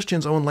understand.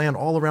 Christians own land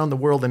all around the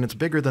world, and it's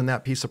bigger than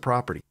that piece of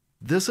property.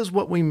 This is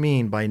what we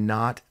mean by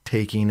not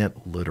taking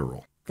it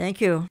literal.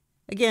 Thank you.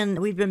 Again,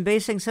 we've been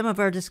basing some of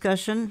our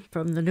discussion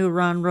from the new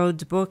Ron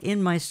Rhodes book,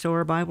 In My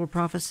Store, Bible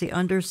Prophecy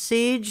Under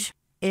Siege.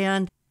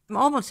 And I'm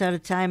almost out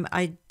of time.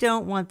 I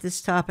don't want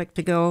this topic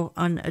to go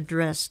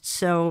unaddressed.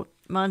 So,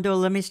 Mondo,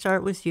 let me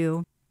start with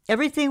you.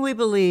 Everything we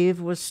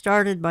believe was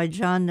started by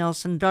John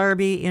Nelson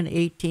Darby in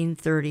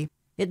 1830.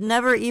 It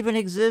never even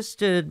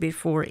existed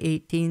before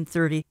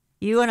 1830.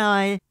 You and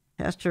I,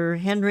 Pastor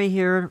Henry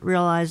here,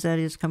 realize that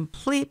is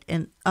complete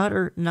and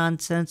utter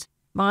nonsense.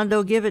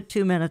 Mondo, give it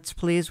 2 minutes,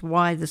 please,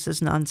 why this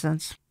is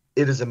nonsense.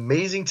 It is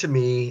amazing to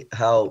me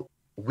how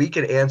we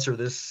can answer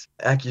this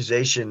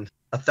accusation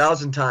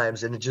 1,000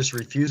 times and it just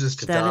refuses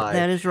to die.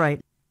 That is right.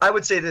 I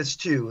would say this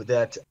too,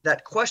 that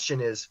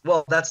question is,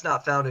 well, that's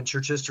not found in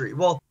church history.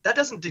 Well, that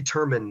doesn't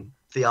determine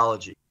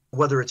theology,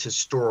 whether it's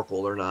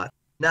historical or not.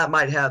 That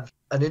might have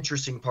an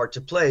interesting part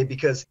to play,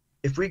 because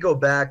if we go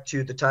back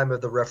to the time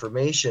of the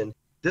Reformation,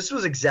 this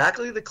was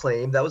exactly the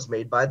claim that was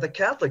made by the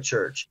Catholic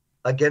Church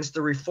against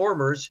the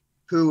Reformers,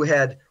 who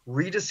had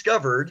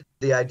rediscovered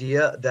the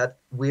idea that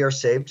we are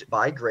saved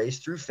by grace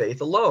through faith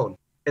alone.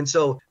 And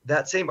so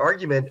that same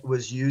argument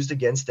was used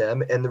against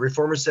them. And the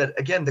Reformers said,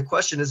 again, the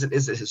question isn't,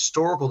 is it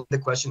historical? The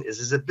question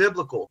is it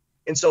biblical?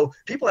 And so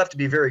people have to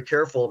be very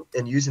careful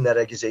in using that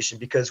accusation,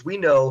 because we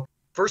know,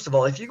 first of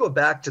all, if you go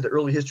back to the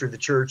early history of the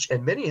church,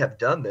 and many have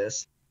done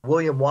this,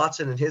 William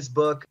Watson in his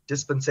book,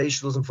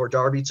 Dispensationalism for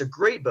Darby, it's a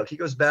great book. He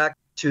goes back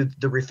to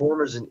the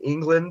Reformers in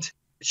England,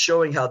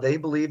 showing how they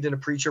believed in a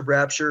preacher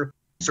rapture.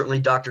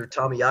 Certainly Dr.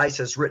 Tommy Ice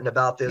has written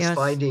about this,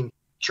 finding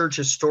church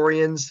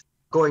historians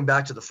going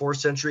back to the 4th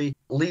century.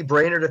 Lee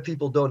Brainerd, if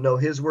people don't know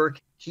his work,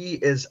 he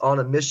is on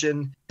a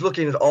mission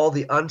looking at all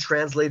the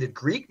untranslated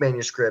Greek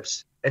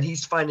manuscripts, and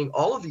he's finding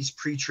all of these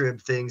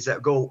pre-trib things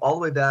that go all the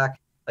way back,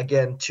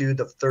 again, to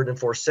the 3rd and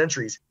 4th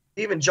centuries.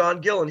 Even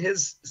John Gill in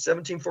his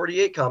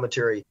 1748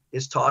 commentary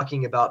is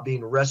talking about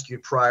being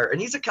rescued prior, and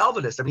he's a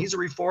Calvinist. I mean, he's a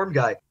Reformed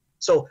guy.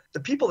 So the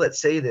people that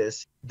say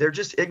this, they're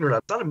just ignorant.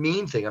 It's not a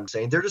mean thing I'm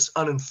saying. They're just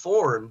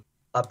uninformed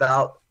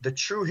about the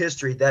true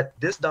history, that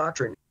this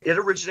doctrine, it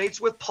originates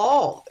with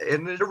Paul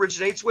and it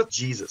originates with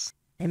Jesus.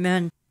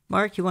 Amen.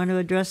 Mark, you want to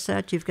address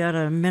that? You've got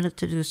a minute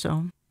to do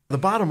so. The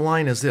bottom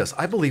line is this.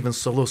 I believe in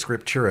sola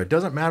scriptura. It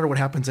doesn't matter what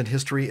happens in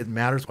history. It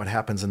matters what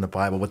happens in the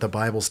Bible, what the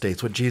Bible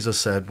states, what Jesus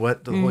said,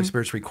 what the Holy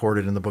Spirit's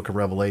recorded in the book of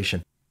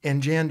Revelation.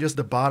 And Jan, just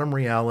the bottom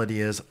reality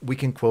is we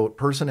can quote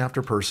person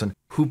after person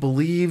who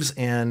believes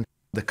in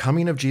the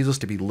coming of Jesus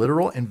to be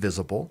literal and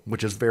visible,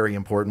 which is very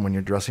important when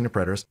you're addressing a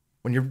preterist.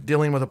 When you're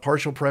dealing with a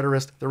partial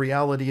preterist, the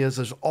reality is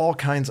there's all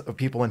kinds of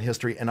people in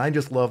history. And I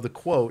just love the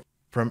quote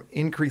from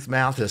Increase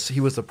Mathis. He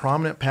was a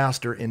prominent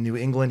pastor in New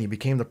England. He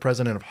became the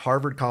president of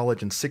Harvard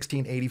College in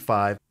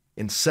 1685.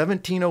 In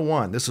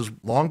 1701, this is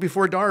long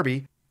before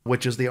Darby,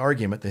 which is the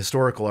argument, the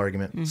historical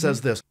argument,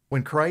 says this: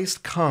 when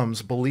Christ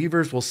comes,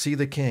 believers will see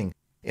the King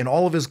in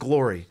all of his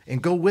glory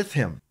and go with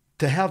him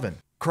to heaven.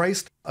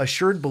 Christ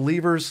assured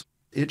believers,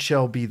 it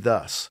shall be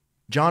thus.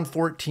 John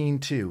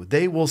 14:2,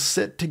 they will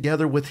sit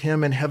together with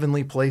him in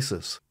heavenly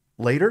places.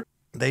 Later,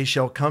 they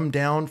shall come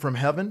down from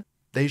heaven.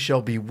 They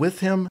shall be with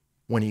him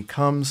when he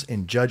comes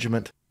in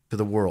judgment to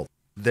the world.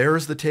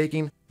 There's the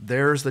taking.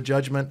 There's the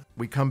judgment.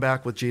 We come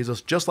back with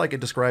Jesus, just like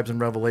it describes in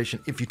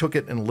Revelation. If you took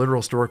it in a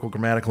literal, historical,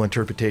 grammatical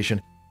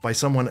interpretation by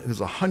someone who's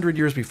 100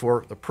 years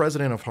before, the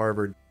president of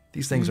Harvard,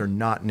 these things are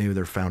not new.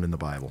 They're found in the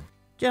Bible.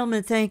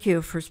 Gentlemen, thank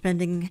you for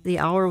spending the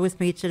hour with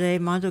me today.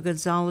 Mondo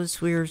Gonzales,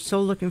 we are so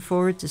looking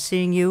forward to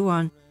seeing you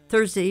on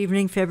Thursday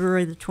evening,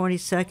 February the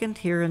 22nd,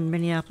 here in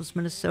Minneapolis,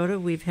 Minnesota.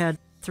 We've had,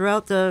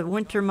 throughout the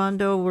winter,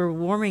 Mondo, we're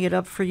warming it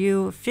up for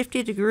you,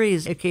 50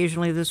 degrees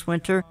occasionally this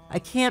winter. I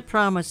can't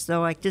promise,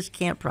 though. I just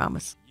can't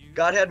promise.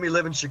 God had me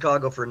live in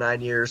Chicago for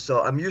 9 years,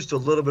 so I'm used to a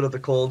little bit of the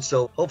cold,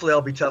 so hopefully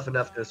I'll be tough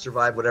enough to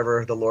survive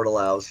whatever the Lord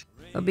allows.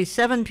 It'll be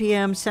 7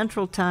 p.m.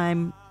 Central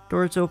Time.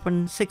 Doors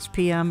open 6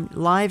 p.m.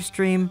 Live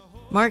stream.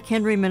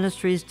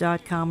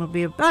 MarkHenryMinistries.com. It'll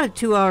be about a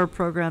 2-hour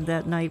program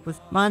that night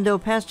with Mondo,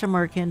 Pastor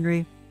Mark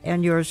Henry,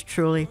 and yours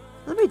truly.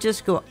 Let me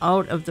just go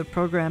out of the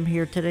program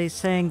here today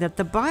saying that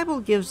the Bible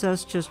gives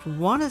us just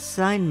one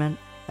assignment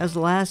as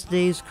last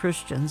days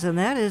Christians, and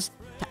that is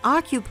to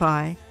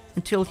occupy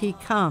until he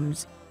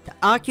comes. To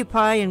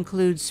occupy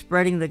includes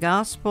spreading the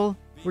gospel.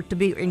 We're to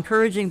be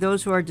encouraging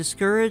those who are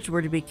discouraged.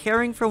 We're to be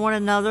caring for one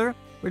another.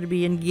 We're to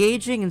be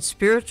engaging in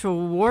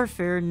spiritual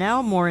warfare,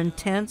 now more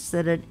intense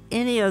than at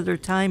any other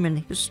time in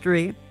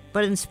history.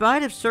 But in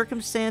spite of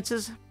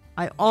circumstances,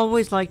 I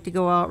always like to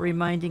go out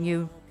reminding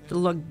you to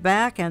look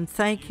back and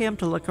thank him,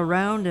 to look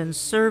around and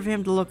serve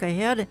him, to look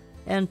ahead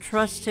and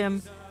trust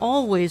him,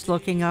 always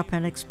looking up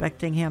and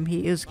expecting him.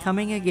 He is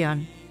coming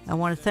again. I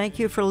want to thank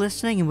you for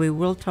listening, and we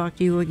will talk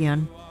to you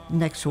again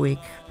next week.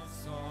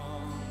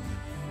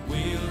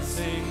 We'll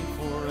sing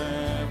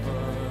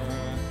forever,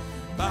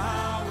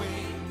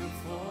 bowing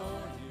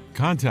before you.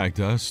 Contact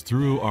us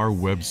through our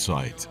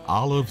website,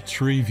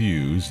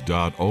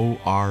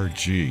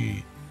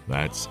 olivetreeviews.org.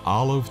 That's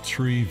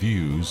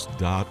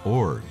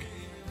olivetreeviews.org.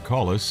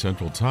 Call us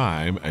Central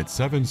Time at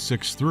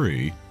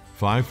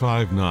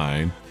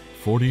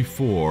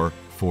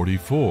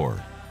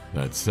 763-559-4444.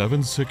 That's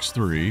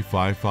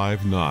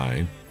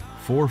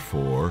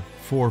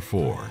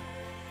 763-559-4444.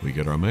 We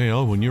get our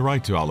mail when you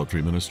write to Olive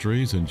Tree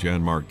Ministries in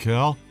Jan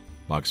Markell,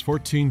 Box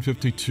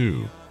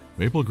 1452,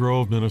 Maple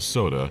Grove,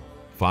 Minnesota,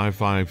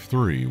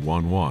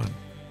 55311.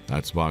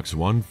 That's Box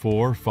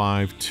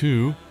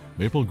 1452,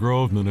 Maple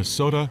Grove,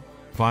 Minnesota,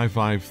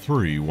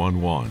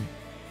 55311.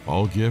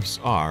 All gifts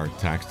are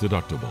tax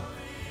deductible.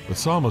 The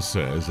psalmist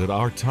says that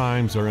our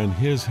times are in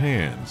his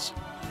hands.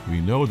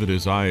 We know that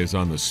his eye is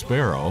on the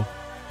sparrow,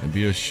 and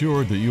be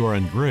assured that you are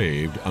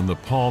engraved on the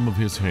palm of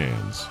his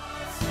hands.